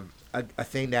a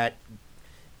thing that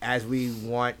as we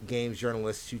want games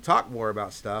journalists to talk more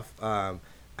about stuff.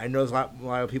 I know a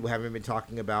lot of people haven't been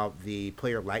talking about the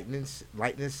player likeness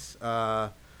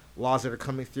laws that are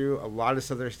coming through. A lot of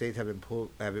southern states have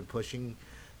been pushing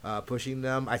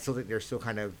them. I still think there's still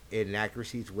kind of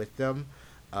inaccuracies with them.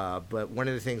 But one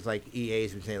of the things like EA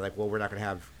has been saying, like, well, we're not going to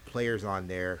have players on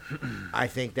there. I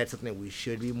think that's something that we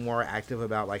should be more active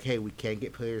about. Like, hey, we can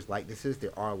get players likenesses.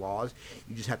 There are laws.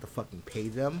 You just have to fucking pay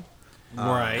them.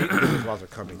 Right. Those laws are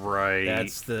coming. Right.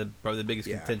 That's probably the biggest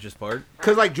contentious part.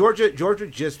 Because like Georgia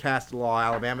just passed the law.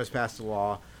 Alabama's passed the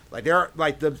law. Like there are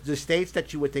like the states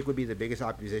that you would think would be the biggest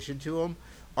opposition to them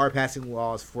are passing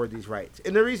laws for these rights.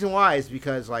 And the reason why is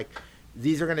because like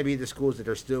these are going to be the schools that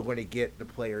are still going to get the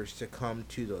players to come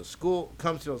to those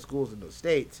schools in those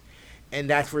states, and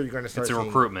that's where you're going to start. It's a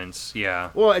recruitment, yeah.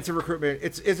 Well, it's a recruitment.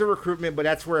 It's a recruitment, but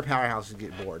that's where a powerhouse is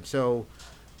getting born. So,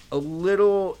 a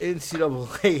little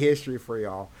NCAA history for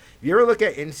y'all. If you ever look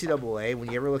at NCAA, when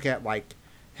you ever look at like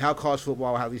how college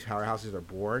football, how these powerhouses are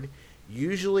born,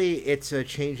 usually it's a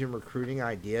change in recruiting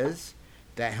ideas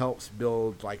that helps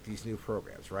build like these new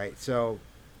programs, right? So,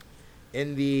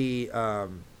 in the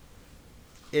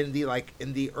early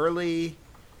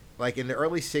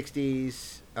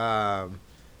 60s,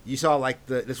 you saw like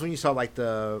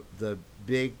the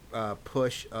big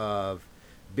push of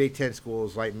Big Ten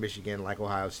schools like Michigan, like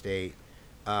Ohio State,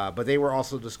 but they were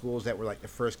also the schools that were like the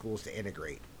first schools to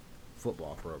integrate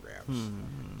football programs.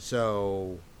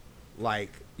 So,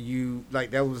 like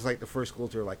that was like the first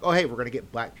schools that were like, oh hey, we're gonna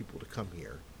get black people to come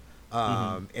here.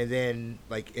 And then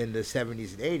like in the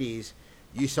 70s and 80s,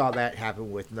 you saw that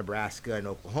happen with Nebraska and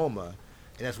Oklahoma,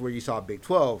 and that's where you saw Big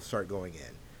 12 start going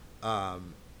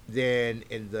in. Then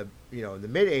in the in the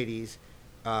mid 80s,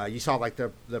 you saw like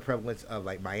the prevalence of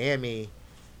like Miami,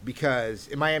 because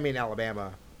in Miami and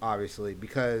Alabama, obviously,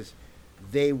 because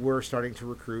they were starting to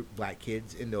recruit black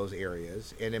kids in those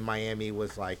areas, and in Miami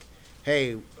was like,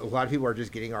 hey, a lot of people are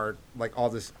just getting our like all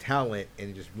this talent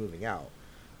and just moving out.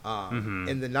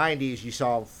 In the 90s, you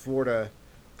saw Florida,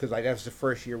 because like that's the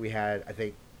first year we had, I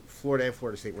think Florida and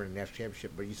Florida State were in the national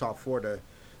championship, but you saw Florida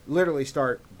literally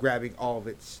start grabbing all of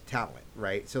its talent,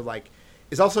 right? So like,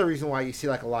 it's also a reason why you see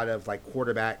like a lot of like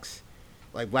quarterbacks,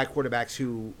 like black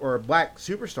quarterbacks or black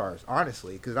superstars,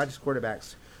 honestly, because not just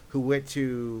quarterbacks who went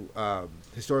to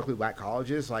historically black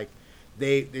colleges, like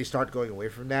they start going away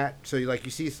from that. So you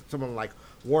see someone like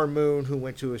Warren Moon, who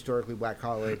went to a historically black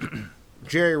college,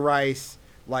 Jerry Rice,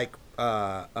 like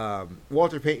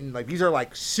Walter Payton, like these are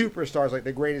like superstars, like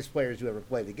the greatest players who ever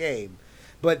played the game,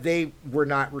 but they were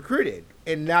not recruited.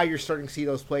 And now you're starting to see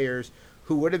those players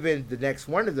who would have been the next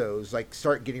one of those, like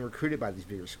start getting recruited by these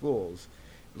bigger schools.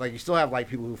 Like you still have like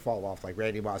people who fall off, like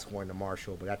Randy Moss going to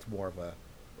Marshall, but that's more of a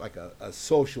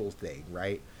social thing,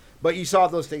 right? But you saw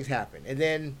those things happen. And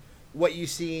then what you've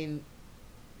seen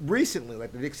recently,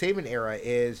 like the Nick Saban era,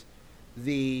 is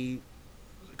the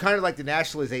kind of like the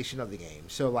nationalization of the game.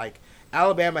 So like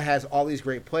Alabama has all these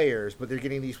great players, but they're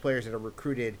getting these players that are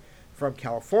recruited from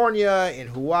California and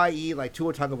Hawaii. Like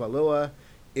Tua Tagovailoa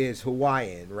is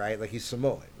Hawaiian, right? Like he's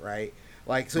Samoan, right?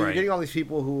 Like so you're getting all these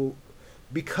people who,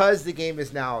 because the game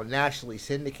is now nationally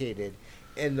syndicated,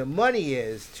 and the money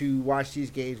is to watch these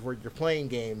games where you're playing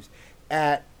games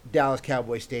at Dallas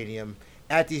Cowboy Stadium,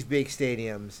 at these big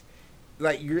stadiums.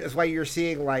 Like that's why you're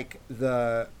seeing like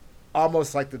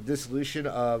almost like the dissolution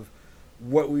of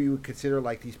what we would consider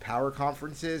like these power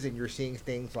conferences, and you're seeing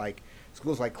things like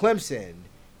schools like Clemson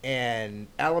and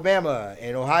Alabama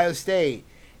and Ohio State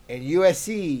and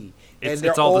USC.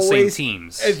 It's all the same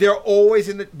teams. And they're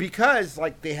always because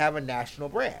like they have a national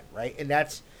brand, right? And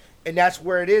that's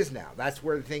where it is now. That's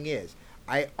where the thing is.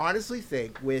 I honestly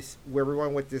think with where we're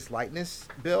going with this likeness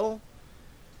bill,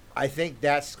 I think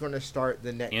that's going to start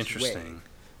the next wave.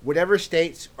 Whatever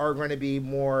states are going to be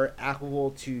more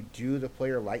applicable to do the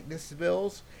player likeness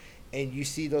bills, and you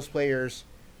see those players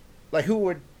like who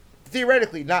would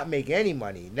theoretically not make any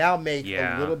money now make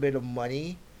a little bit of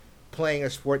money playing a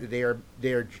sport that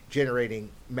they are generating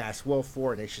mass wealth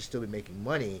for, and they should still be making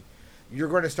money. You're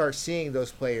going to start seeing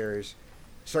those players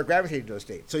start gravitating to those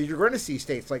states. So you're going to see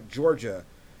states like Georgia,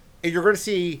 and you're going to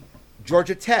see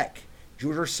Georgia Tech,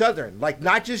 Georgia Southern, like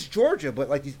not just Georgia, but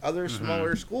like these other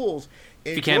smaller schools.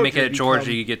 If you can't make it at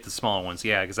Georgia, you get the small ones.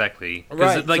 Yeah, exactly.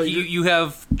 Right. Like so you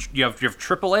have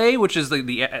AAA, which is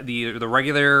the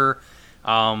regular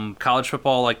college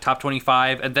football, like top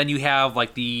 25, and then you have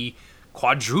like the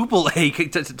quadruple A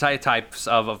types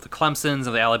of the Clemsons,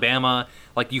 of the Alabama.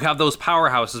 Like you have those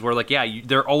powerhouses where like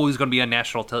they're always going to be on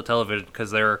national television because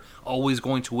they're always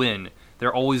going to win.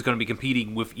 They're always going to be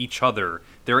competing with each other.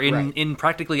 They're in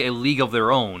practically a league of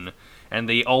their own, and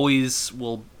they always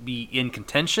will be in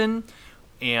contention.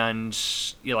 And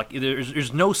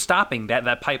there's no stopping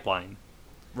that pipeline.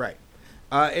 Right.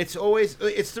 It's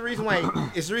the reason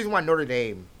why Notre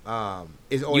Dame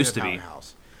is always a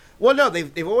powerhouse. Well, no,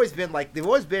 they've always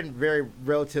been very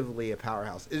relatively a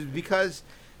powerhouse. Is because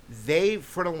they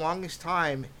for the longest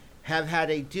time have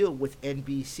had a deal with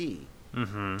NBC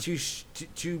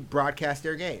to broadcast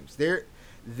their games.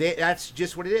 That's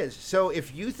just what it is. So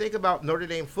if you think about Notre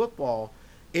Dame football,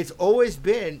 it's always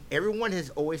been, everyone has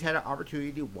always had an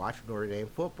opportunity to watch Notre Dame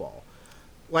football.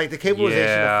 Like, the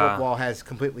cableization of football has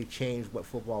completely changed what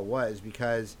football was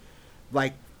because,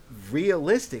 like,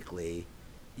 realistically,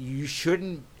 you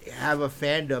shouldn't have a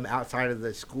fandom outside of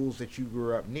the schools that you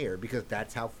grew up near because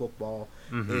that's how football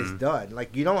is done.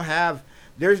 Like,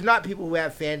 there's not people who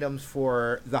have fandoms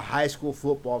for the high school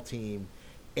football team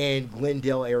in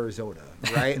Glendale, Arizona,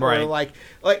 right? Right.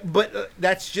 Or but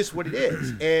that's just what it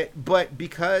is. But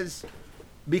because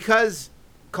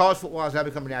college football has now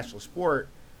become a national sport,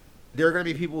 there are going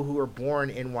to be people who are born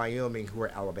in Wyoming who are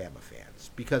Alabama fans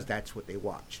because that's what they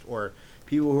watched, or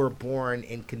people who are born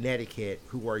in Connecticut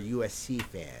who are USC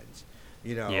fans.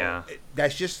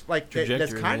 That's just like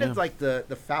that's kind of like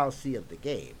the fallacy of the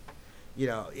game.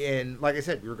 And like I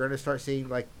said, we're going to start seeing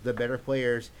like the better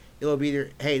players. It'll be either,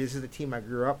 hey, this is the team I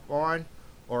grew up on,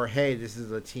 or hey, this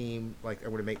is a team like I'm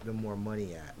going to make them more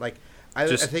money at. Like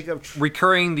I think of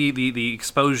recurring the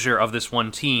exposure of this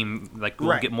one team, like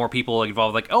will get more people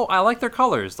involved. Like, oh, I like their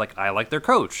colors. Like, I like their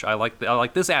coach. I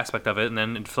like this aspect of it, and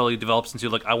then it slowly develops into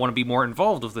like I want to be more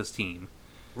involved with this team.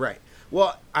 Right.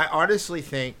 Well, I honestly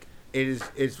think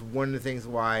it's one of the things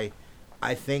why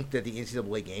I think that the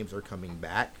NCAA games are coming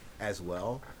back as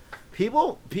well.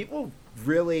 People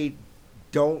really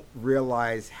don't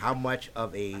realize how much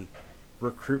of a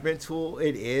recruitment tool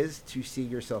it is to see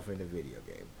yourself in a video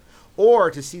game, or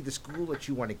to see the school that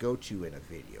you want to go to in a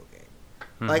video game.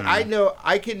 Mm-hmm. Like I know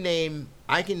I can name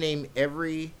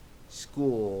every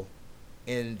school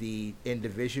in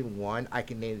Division I. I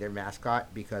can name their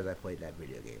mascot because I played that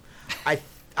video game.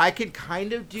 I could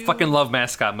kind of do fucking love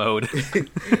mascot mode.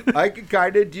 I could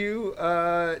kind of do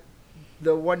the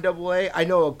 1AA. I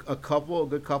know a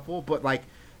good couple, but like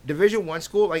Division I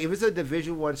school, like if it's a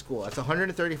Division I school, that's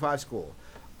 135 school.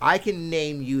 I can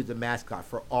name you the mascot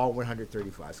for all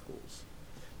 135 schools,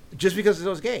 just because of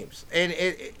those games. And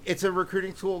it's a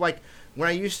recruiting tool. Like when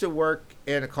I used to work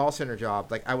in a call center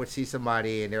job, like I would see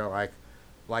somebody and they're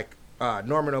like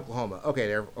Norman, Oklahoma. Okay,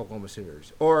 they're Oklahoma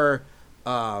Sooners. Or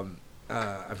I'm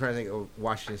trying to think of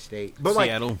Washington State. But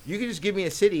Seattle. Like you can just give me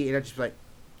a city and I'd just be like,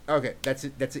 okay, that's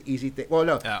an easy thing. Well,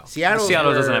 no, Seattle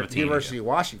doesn't have a team. University of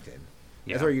Washington.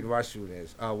 Yeah. That's where Washington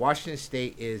is. Washington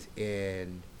State is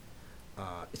in.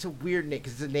 It's a weird name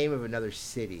because it's the name of another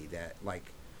city that like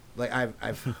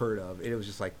I've heard of. And it was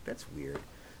just like that's weird.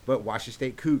 But Washington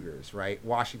State Cougars, right?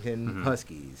 Washington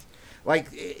Huskies, like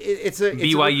it's a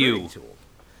BYU tool.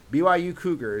 BYU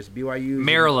Cougars, BYU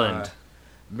Maryland,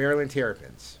 Maryland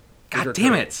Terrapins. God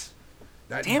damn it!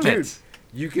 Damn it!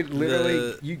 You could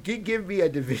literally you could give me a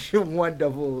Division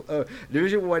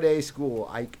Division 1A school.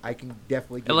 I can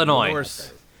definitely give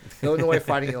Illinois. Illinois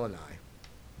Fighting Illinois.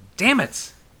 Damn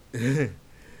it! Your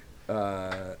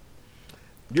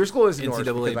school is Norse.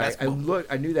 NCAA basketball.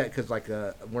 I knew that because like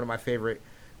one of my favorite.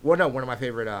 Well, no, one of my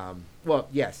favorite. Well,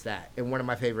 yes, that and one of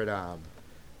my favorite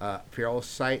apparel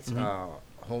sites,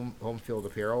 home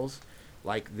field apparels.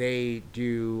 Like they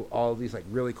do all these like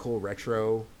really cool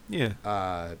retro. Yeah.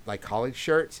 Like college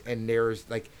shirts, and there's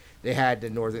like they had the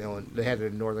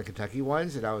Northern Kentucky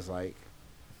ones, and I was like,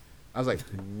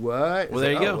 what? Well,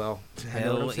 there you go. Well, I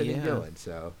know what I'm sitting doing,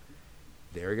 so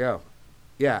there we go.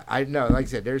 Yeah, I know. Like I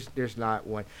said, there's not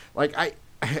one. Like I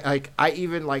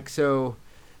even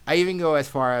go as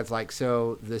far as like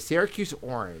so the Syracuse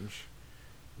Orange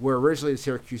were originally the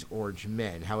Syracuse Orange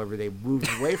Men. However, they moved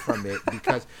away from it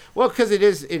because it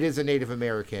is a Native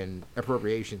American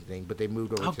appropriation thing, but they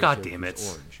moved over to Syracuse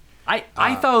Orange.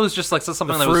 I thought it was just like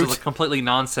something that was like completely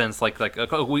nonsense. Like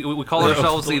we call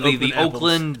ourselves the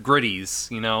Oakland Gritties,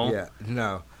 you know? Yeah,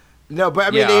 no, but I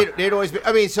mean they'd always been.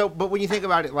 I mean, but when you think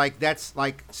about it, like that's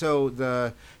like so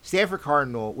the Stanford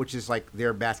Cardinal, which is like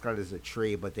their mascot is a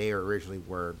tree, but they originally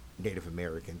were Native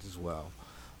Americans as well.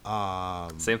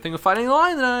 Same thing with Fighting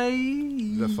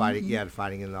Illini. The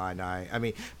Fighting Illini. I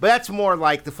mean, but that's more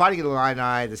like the Fighting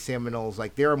Illini, the Seminoles.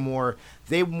 Like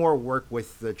they more work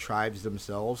with the tribes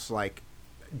themselves. Like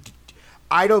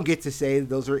I don't get to say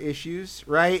those are issues,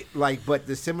 right? Like, but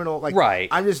the Seminole, like, right.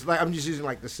 I'm just using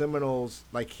like the Seminoles.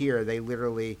 Like here, they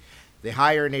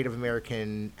hire a Native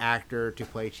American actor to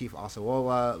play Chief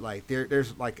Osceola. Like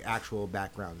there's like actual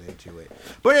background into it.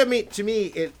 But I mean, to me,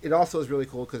 it also is really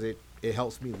cool because it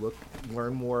helps me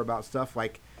learn more about stuff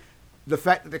like the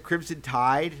fact that the Crimson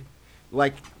Tide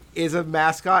like is a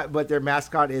mascot, but their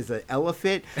mascot is an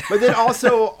elephant. But then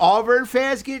also Auburn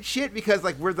fans get shit because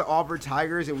like we're the Auburn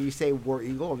Tigers and we say War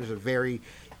Eagle, and there's a very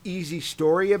easy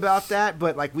story about that.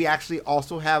 But like we actually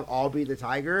also have Albie the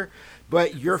Tiger,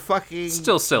 but your fucking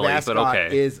still silly, mascot but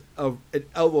okay, is an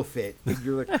elephant and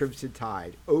you're the Crimson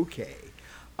Tide. Okay,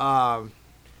 like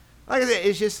I said,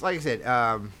 it's just like I said.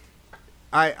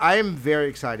 I am very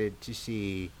excited to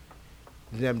see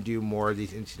them do more of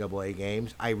these NCAA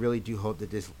games. I really do hope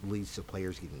that this leads to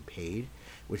players getting paid,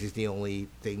 which is the only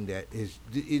thing that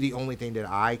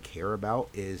I care about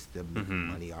is the making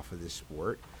money off of this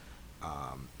sport.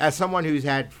 As someone who's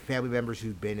had family members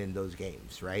who've been in those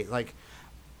games, right? Like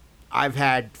I've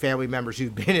had family members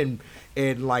who've been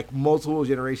in like multiple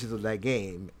generations of that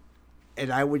game, and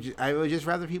I would just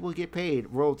rather people get paid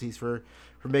royalties for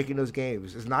making those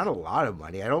games. It's not a lot of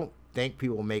money. I don't think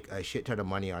people make a shit ton of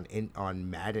money on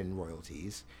Madden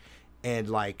royalties, and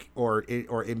like or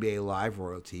NBA Live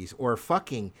royalties or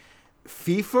fucking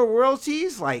FIFA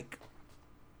royalties. Like,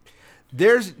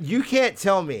 you can't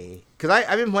tell me because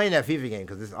I've been playing that FIFA game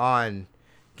because it's on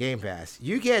Game Pass.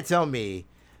 You can't tell me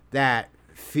that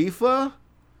FIFA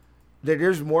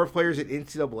there's more players in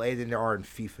NCAA than there are in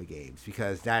FIFA games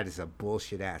because that is a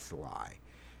bullshit ass lie.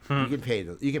 You can pay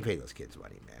those kids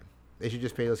money, man. They should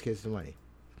just pay those kids the money.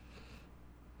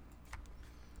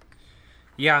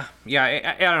 Yeah,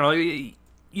 I don't know.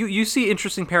 You see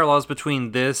interesting parallels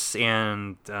between this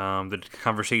and the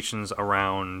conversations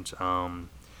around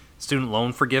student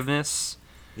loan forgiveness.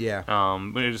 Yeah.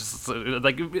 It's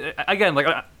like again,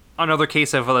 like another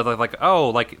case of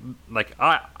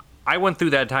I went through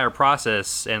that entire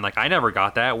process and like I never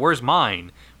got that. Where's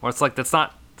mine? Well, it's like that's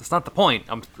not the point.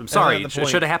 I'm sorry. It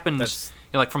should have happened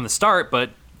like from the start, but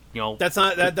that's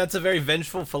a very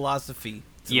vengeful philosophy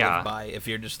to live by. If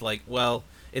you're just like, well,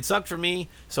 it sucked for me,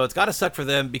 so it's got to suck for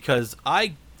them because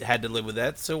I had to live with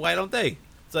that. So why don't they?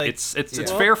 It's like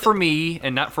it's fair for me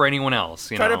and not for anyone else.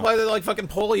 Try to apply that like fucking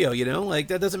polio. Like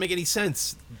that doesn't make any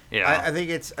sense. Yeah, I think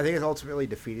it's ultimately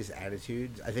defeatist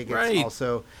attitudes. I think it's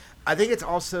also. I think it's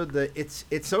also it's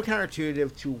so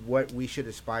counterintuitive to what we should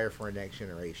aspire for a next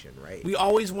generation, right? We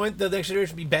always want the next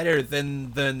generation to be better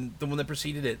than the one that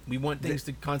preceded it. We want things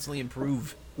to constantly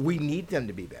improve. We need them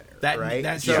to be better, right?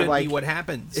 That should be what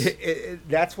happens.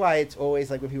 That's why it's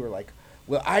always like when people are like,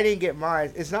 well, I didn't get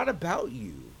mine. It's not about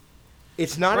you.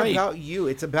 It's not about you.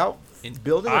 It's about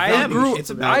building a family.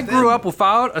 I grew up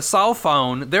without a cell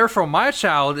phone. Therefore, my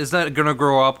child is not going to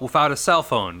grow up without a cell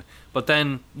phone. But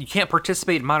then you can't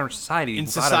participate in modern society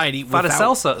without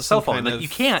a cell phone. Like, you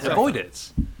can't avoid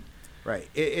it. Right.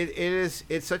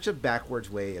 It's such a backwards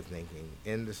way of thinking,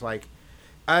 and it's like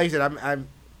I said, I'm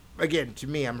again, to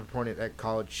me, I'm a proponent that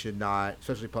college should not,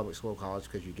 especially public school college,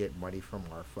 because you get money from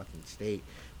our fucking state.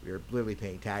 We are literally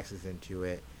paying taxes into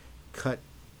it. Cut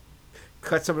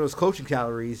some of those coaching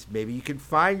calories. Maybe you can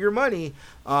find your money.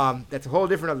 That's a whole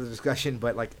different other discussion.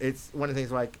 But like, it's one of the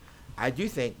things like. I do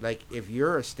think, like, if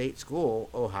you're a state school,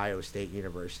 Ohio State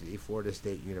University, Florida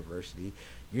State University,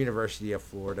 University of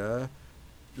Florida,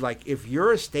 like, if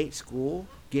you're a state school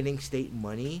getting state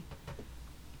money,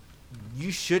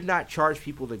 you should not charge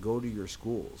people to go to your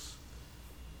schools.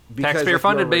 Taxpayer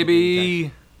funded,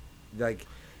 baby. Like,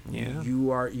 you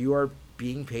are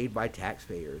being paid by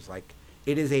taxpayers. Like,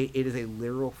 it is a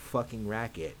literal fucking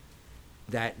racket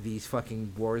that these fucking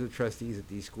boards of trustees at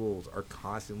these schools are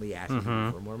constantly asking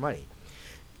for more money.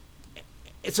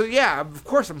 So yeah, of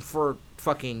course I'm for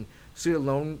fucking student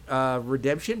loan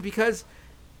redemption because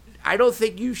I don't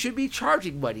think you should be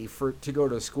charging money to go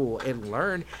to school and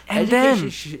learn. And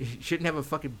education shouldn't have a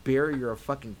fucking barrier of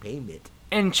fucking payment.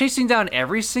 And chasing down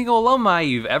every single alumni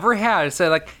you've ever had, say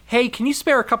like, hey, can you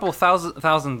spare a couple of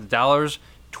 $1,000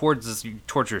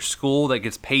 towards your school that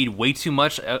gets paid way too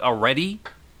much already?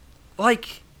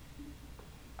 Like,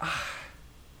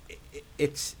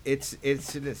 it's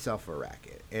in itself a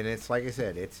racket, and it's like I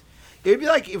said, it'd be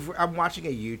like if I'm watching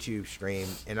a YouTube stream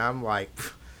and I'm like,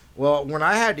 well, when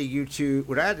I had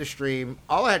to stream,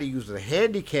 all I had to use was a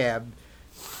handicap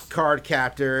card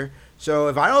captor. So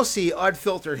if I don't see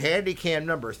unfiltered handicam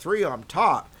number 3 on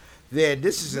top, then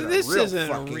this isn't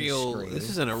a real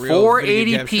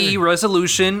 480p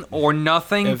resolution or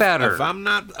nothing better. If I'm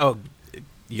not,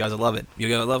 you guys will love it. You're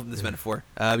gonna love this metaphor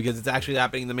because it's actually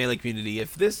happening in the Melee community.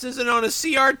 If this isn't on a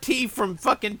CRT from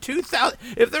fucking 2000,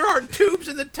 if there aren't tubes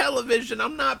in the television,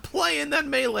 I'm not playing that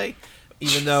Melee.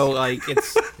 Even though like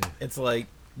it's like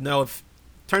no, if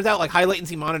turns out like high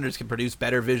latency monitors can produce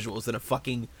better visuals than a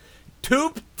fucking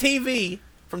tube TV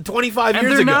from 25 years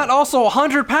ago. And they're not also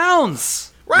 100 pounds.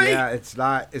 Right? Yeah, it's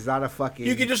not a fucking.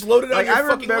 You can just load it on your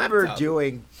fucking laptop.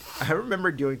 I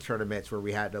remember doing tournaments where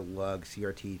we had to lug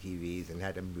CRT TVs and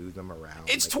had to move them around.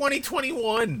 It's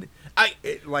 2021.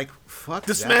 Fuck.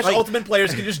 The Smash Ultimate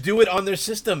players can just do it on their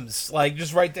systems, like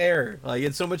just right there. Like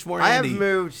it's so much more handy.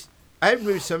 I have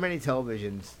moved so many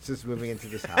televisions since moving into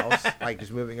this house, like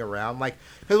just moving around, like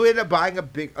because we ended up buying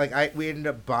we ended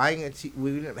up having a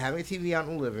TV out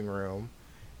in the living room,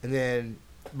 and then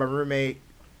my roommate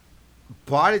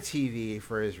bought a TV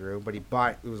for his room, but he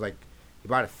bought a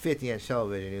 50-inch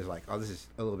television. He was like, "Oh, this is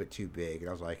a little bit too big," and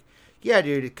I was like, "Yeah,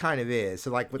 dude, it kind of is." So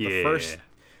like with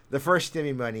the first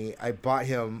stimmy money, I bought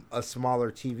him a smaller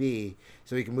TV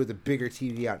so he can move the bigger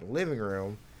TV out in the living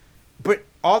room. But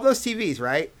all those TVs,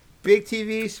 right? Big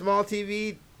TV, small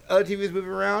TV, other TVs moving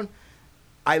around.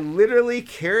 I literally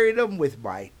carried them with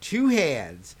my 2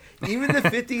 hands, even the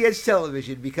 50-inch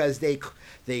television, because they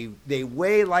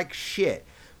weigh like shit.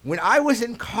 When I was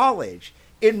in college,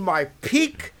 in my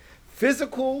peak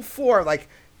physical form, like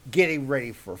getting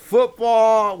ready for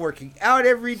football, working out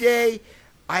every day,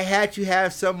 I had to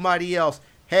have somebody else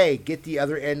hey, get the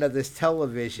other end of this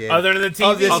television. Other than the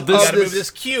TV, of this- move this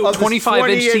cube. 25-inch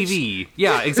 20-inch TV.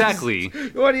 Yeah, exactly.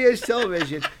 20-inch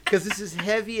television, because this is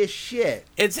heavy as shit.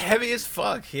 It's heavy as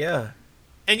fuck, yeah.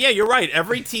 And yeah, you're right.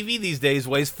 Every TV these days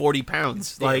weighs 40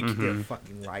 pounds. Like, They're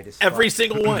fucking light as every fuck.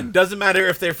 single one. Doesn't matter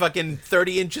if they're fucking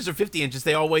 30 inches or 50 inches.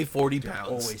 They all weigh 40 pounds.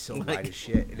 Always so Like, light as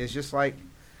shit. And it's just like,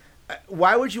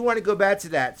 why would you want to go back to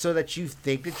that so that you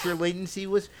think that your latency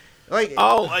was like?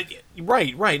 Oh, like,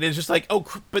 right. And it's just like,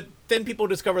 but then people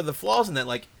discover the flaws in that.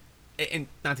 Like, and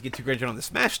not to get too great on the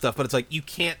Smash stuff, but it's like you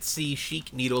can't see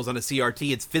Sheik needles on a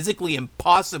CRT. It's physically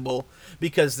impossible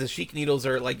because the Sheik needles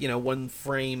are like 1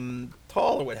 frame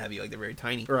tall or what have you. Like, they're very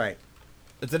tiny. Right.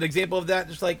 It's an example of that.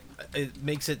 Just like it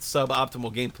makes it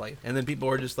suboptimal gameplay, and then people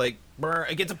are just like,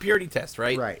 it gets a purity test,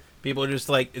 right? Right. People are just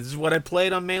like, this is what I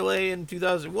played on Melee in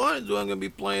 2001. So I'm gonna be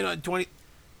playing on 20.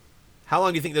 How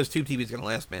long do you think those tube TVs are gonna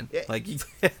last, man? Yeah. Like,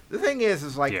 The thing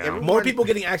is like Yeah. everyone, more people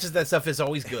getting access to that stuff is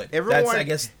always good. Everyone- That's, I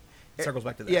guess, circles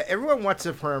back to that. Yeah, everyone wants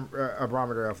a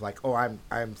barometer of like, oh,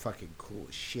 I'm fucking cool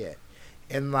as shit,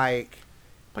 and like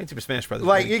Playing Super Smash Brothers.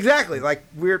 Like man. exactly, like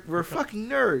we're fucking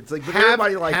nerds. Like, but have,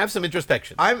 everybody like have some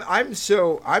introspection. I'm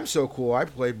so cool. I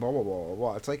played blah blah blah blah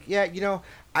blah. It's like, yeah,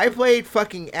 I played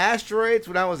fucking Asteroids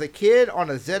when I was a kid on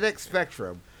a ZX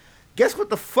Spectrum. Guess what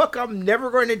the fuck I'm never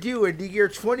going to do in the year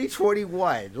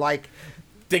 2021? Like,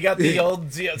 Dig out the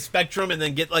old Spectrum and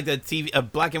then get like a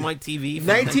black and white TV from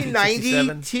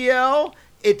 1990 TL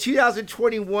and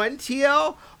 2021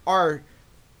 TL are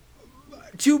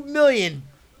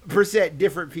 2,000,000%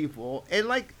 different people, and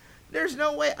like, there's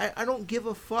no way. I don't give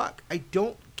a fuck. I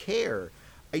don't care.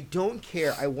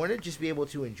 I want to just be able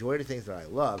to enjoy the things that I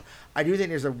love. I do think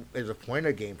there's a point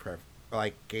of game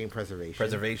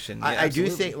preservation. Yeah, I do absolutely.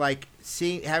 think like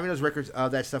having those records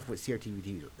of that stuff with CRTV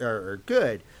TVs are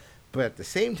good, but at the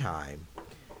same time,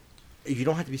 you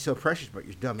don't have to be so precious about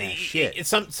your dumb ass shit.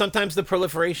 Sometimes the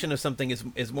proliferation of something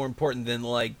is more important than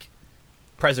like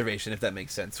preservation, if that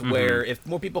makes sense. Where if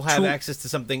more people have access to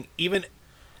something, even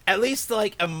at least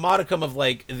like a modicum of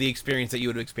like the experience that you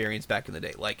would have experienced back in the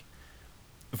day, like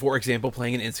for example,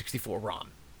 playing an N64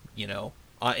 ROM,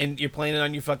 and you're playing it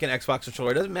on your fucking Xbox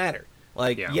controller, it doesn't matter.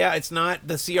 Like, yeah, it's not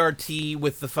the CRT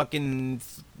with the fucking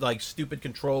like stupid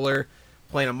controller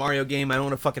playing a Mario game I don't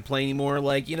want to fucking play anymore.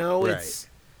 Like, it's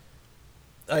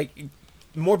like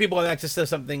more people have access to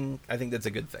something. I think that's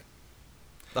a good thing.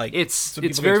 Like, it's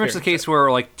very much the case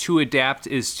where like to adapt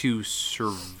is to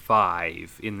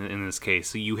survive in this case.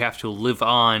 So you have to live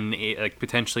on like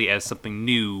potentially as something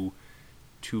new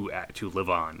to live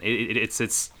on.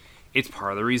 It's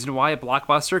part of the reason why a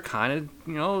Blockbuster kind of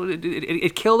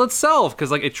it killed itself,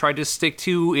 because like it tried to stick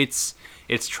to its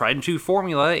tried and true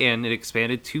formula, and it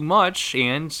expanded too much,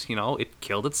 and it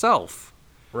killed itself.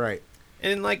 Right.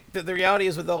 And like the reality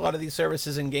is with a lot of these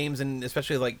services and games, and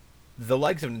especially like the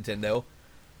likes of Nintendo,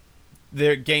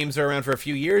 their games are around for a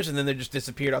few years and then they're just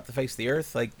disappeared off the face of the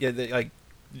earth. Like, do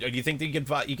you think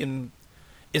that you can?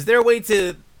 Is there a way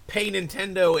to pay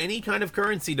Nintendo any kind of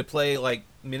currency to play like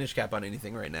Minish Cap on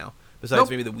anything right now besides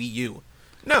maybe the Wii U?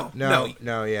 No.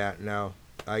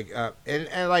 Like,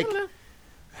 and like,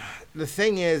 the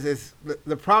thing is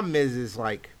the problem is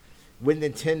like, with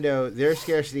Nintendo, their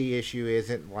scarcity issue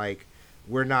isn't like,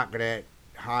 we're not gonna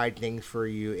hide things for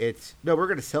you. It's no, we're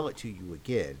gonna sell it to you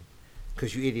again,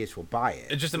 because you idiots will buy it.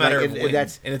 It's just a matter of when,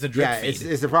 and it's a drip feed.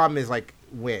 It's the problem is like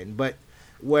when. But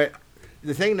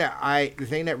the thing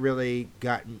that really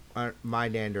got my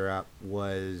dander up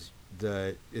was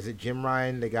is it Jim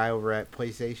Ryan, the guy over at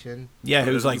PlayStation? Yeah,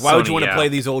 who's like, why would you want to play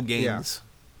these old games?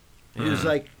 He was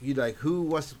like, who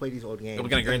wants to play these old games? We're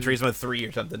gonna Gran Turismo 3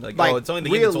 or something. Like, it's only the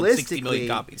game that sold 60 million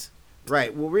copies.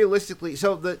 Right. Well, realistically,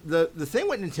 so the thing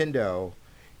with Nintendo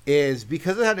is,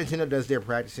 because of how Nintendo does their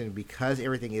practicing, because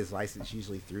everything is licensed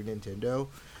usually through Nintendo,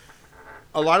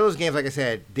 a lot of those games, like I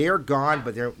said, they're gone,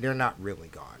 but they're not really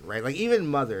gone, right? Like, even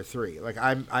Mother 3. Like,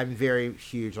 I'm very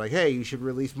huge. Like, hey, you should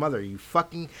release Mother. You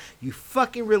fucking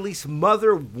release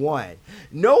Mother 1.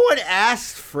 No one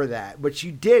asked for that, but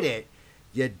you did it,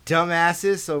 you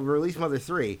dumbasses. So release Mother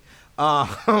 3.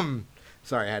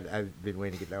 Sorry, I've been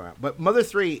waiting to get that out. But Mother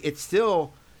 3, it's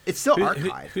still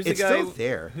archived. Who's it's the guy, still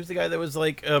there. Who's the guy that was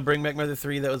like, bring back Mother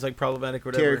 3 that was like problematic or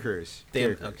whatever? Terry Crews. Damn.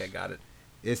 Terry Crews. Okay, got it.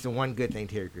 It's the one good thing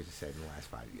Terry Crews has said in the last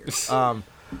 5 years.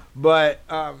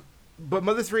 But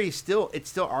Mother 3 is still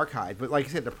archived. But like I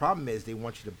said, the problem is they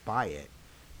want you to buy it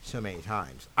so many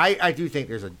times. I do think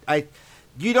there's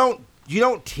you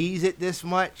don't tease it this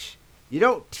much. You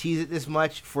don't tease it this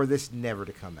much for this never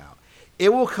to come out. It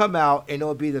will come out and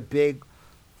it'll be the big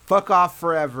fuck off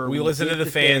forever. We listen to the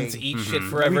fans, eat shit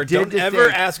forever. We did Don't the ever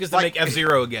thing. ask us to Like, make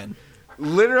F-Zero again.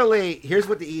 literally, here's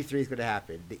what the E3 is going to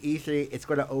happen. The E3, it's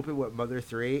going to open with Mother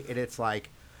 3, and it's like,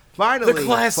 finally,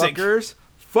 fuckers,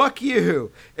 fuck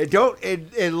you. And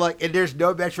there's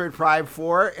no Metroid Prime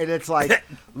 4, and it's like,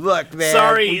 look, man.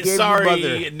 Sorry.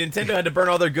 Nintendo had to burn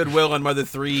all their goodwill on Mother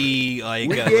 3.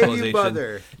 We gave you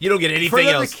Mother. You don't get anything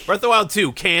else. Breath of the Wild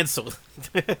 2, canceled.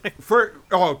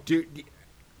 Dude,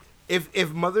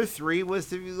 if Mother 3 was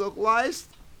to be localized,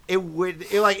 it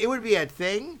would be a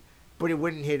thing, but it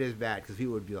wouldn't hit as bad because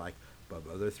people would be like, but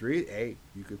Mother 3, hey,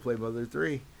 you could play Mother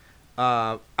 3.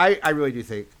 I really do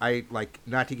think,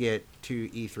 not to get too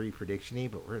E3 prediction-y,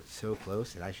 but we're so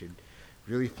close, and I should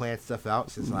really plan stuff out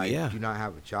since I do not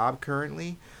have a job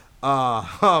currently.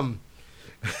 And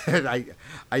I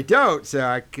don't, so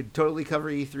I could totally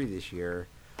cover E3 this year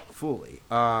fully.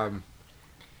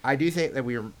 I do think that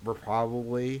we're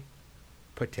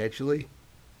potentially,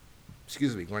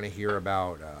 going to hear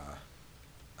about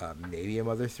maybe a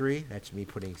Mother 3. That's me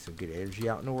putting some good energy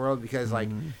out in the world because,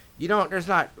 there's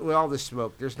not, with all this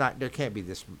smoke, there can't be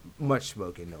this much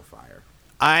smoke and no fire.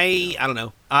 I don't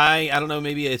know. I don't know.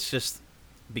 Maybe it's just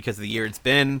because of the year it's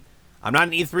been. I'm not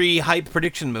in E3 hype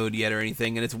prediction mode yet or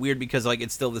anything, and it's weird because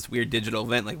it's still this weird digital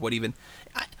event. Like, what even?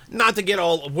 Not to get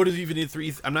all. What is even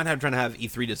E3? I'm not trying to have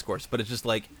E3 discourse, but it's just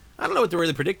like I don't know what to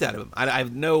really predict out of them. I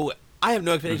have no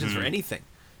expectations for anything.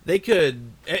 They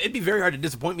could. It'd be very hard to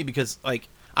disappoint me because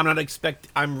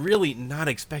I'm really not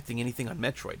expecting anything on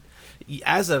Metroid.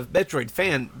 As a Metroid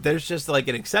fan, there's just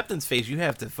an acceptance phase you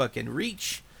have to fucking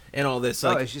reach. And all this,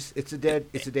 it's a dead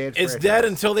It's dead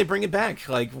until they bring it back,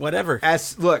 whatever.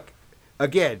 Look,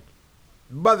 again,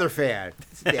 Mother fan,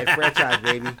 it's a dead franchise,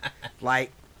 baby.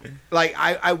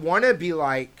 I want to be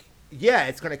like, yeah,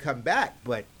 it's gonna come back,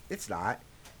 but it's not.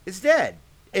 It's dead,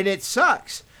 and it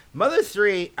sucks. Mother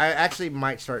 3, I actually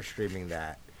might start streaming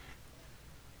that.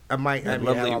 Lovely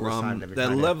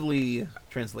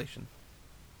translation.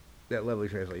 That lovely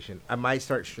translation. I might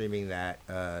start streaming that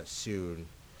soon.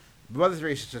 Mother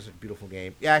 3 is just a beautiful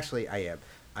game. Yeah, actually, I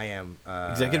am.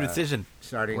 Executive decision.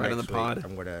 Starting right next on the pod. Week,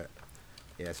 I'm gonna.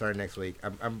 Yeah, starting next week.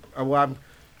 I'm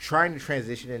trying to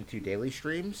transition into daily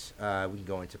streams. We can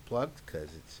go into plugs because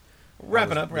it's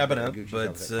wrapping up. But I'm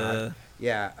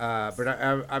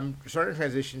starting to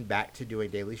transition back to doing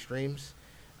daily streams.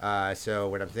 So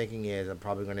what I'm thinking is I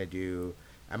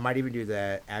might even do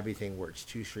the Abby thing where it's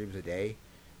 2 streams a day.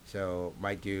 So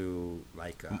might do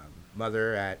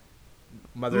Mother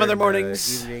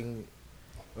mornings, evening,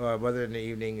 Mother in the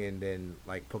evening, and then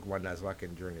Pokemon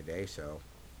Nuzlocke during the day. So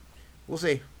we'll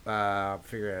see.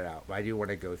 Figure it out. But I do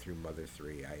want to go through Mother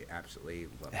 3. I absolutely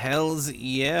love it. Hells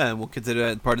yeah, we'll consider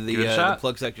that part of the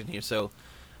plug section here. So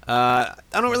I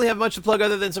don't really have much to plug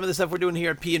other than some of the stuff we're doing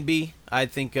here at P&B. I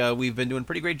think we've been doing a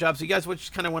pretty great job. So you guys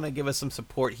just kind of want to give us some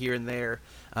support here and there.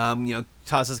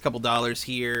 Toss us a couple dollars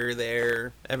here,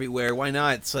 there, everywhere. Why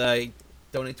not?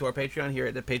 Donate to our Patreon here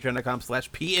at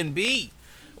patreon.com/PNB,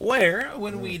 where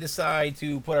when we decide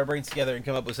to put our brains together and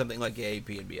come up with something like a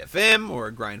PNB FM or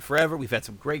a Grind Forever, we've had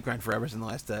some great Grind Forevers in the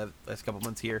last couple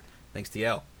months here, thanks to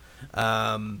L.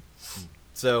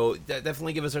 So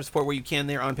definitely give us our support where you can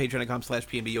there on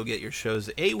patreon.com/PNB. You'll get your shows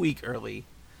a week early.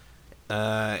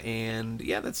 And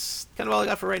yeah, that's kind of all I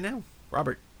got for right now.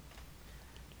 Robert.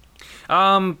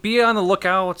 Be on the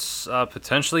lookout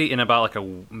potentially in about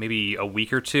maybe a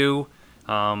week or two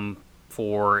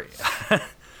for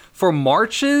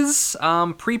March's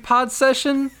pre-pod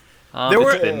session.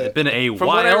 It's been a while. From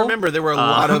what I remember, there were a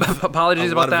lot of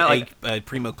apologies about that.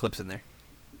 Primo clips in there.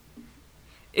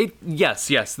 Yes.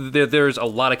 There's a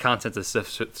lot of content to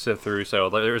sift through. So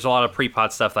there's a lot of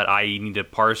pre-pod stuff that I need to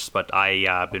parse, but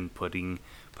I've been putting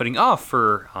off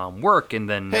for work, and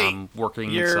then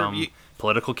working some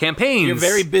political campaigns. You're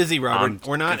very busy, Robert.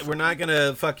 We're not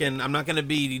gonna fucking. I'm not gonna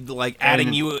be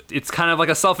adding you. It's kind of like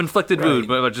a self-inflicted mood,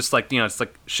 but just it's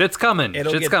shit's coming.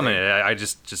 Shit's coming. I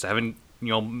just haven't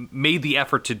made the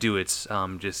effort to do it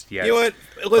just yet. You know what,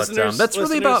 listeners? That's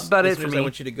really about it for me. I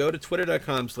want you to go to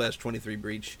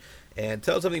twitter.com/23breach and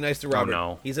tell something nice to Robert.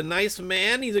 Oh, no. He's a nice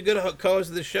man. He's a good co-host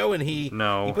of the show, and he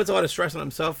puts a lot of stress on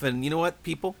himself. And you know what,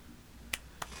 people?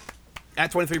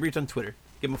 At 23breach on Twitter.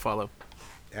 Give him a follow.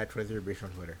 At 23breach on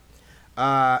Twitter.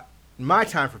 My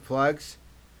time for plugs.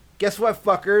 Guess what,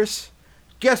 fuckers?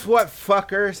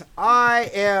 I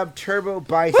am Turbo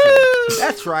Bison. Woo!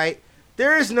 That's right.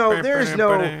 There is no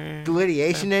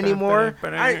delineation anymore.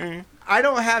 I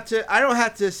don't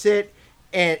have to sit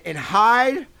and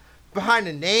hide behind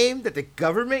a name that the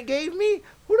government gave me.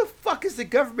 Who the fuck is the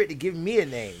government to give me a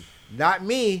name? Not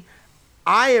me.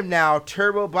 I am now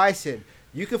Turbo Bison.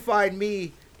 You can find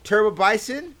me, Turbo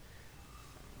Bison,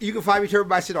 You can find me Turbo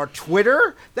Bison on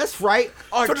Twitter. That's right.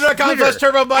 On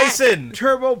Twitter.com/Turbo Bison.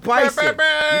 Turbo Bison. You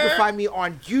can find me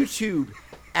on YouTube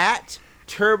at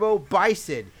Turbo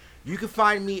Bison. You can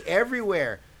find me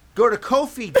everywhere. Go to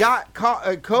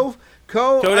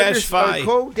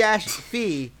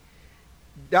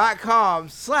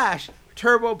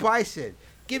ko-fi.com/Turbo Bison.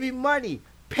 Give me money.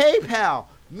 PayPal.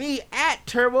 Me at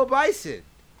Turbo Bison.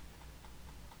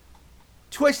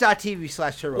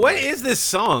 Twitch.tv/Turbo Bison. What is this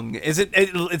song? Is it?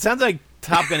 It sounds like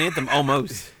Top Gun Anthem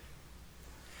almost.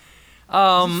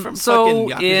 So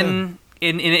in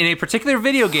a particular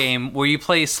video game where you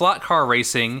play slot car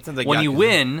racing, like when Yakuza. you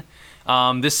win,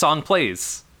 this song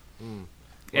plays.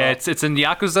 It's in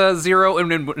Yakuza 0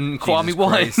 and Kiwami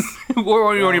 1,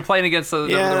 when you're playing against the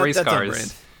race that's on cars.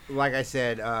 brand. Like I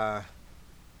said,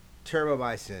 Turbo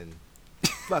Bison.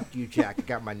 Fuck you, Jack. I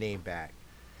got my name back.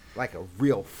 Like a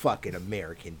real fucking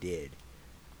American did.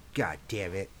 God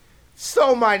damn it.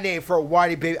 Stole my name for a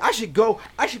Whitey Baby. I should go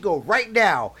right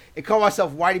now and call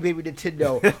myself Whitey Baby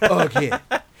Nintendo again.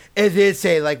 And then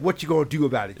say, like, what you gonna do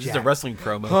about it, Jack? This is a wrestling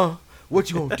promo. Huh? What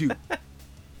you gonna do?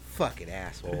 Fucking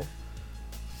asshole.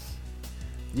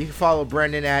 You can follow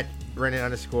Brendan at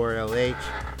Brendan_LH.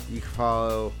 You can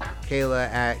follow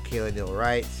Kayla at Kayla Neal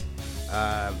Wrights.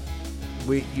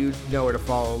 You know where to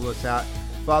follow us out.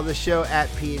 Follow the show at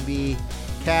P&B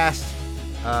Cast.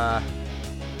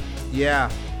 Yeah.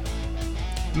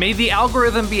 May the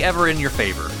algorithm be ever in your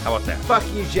favor. How about that? Fuck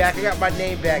you, Jack. I got my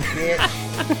name back,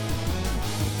 bitch.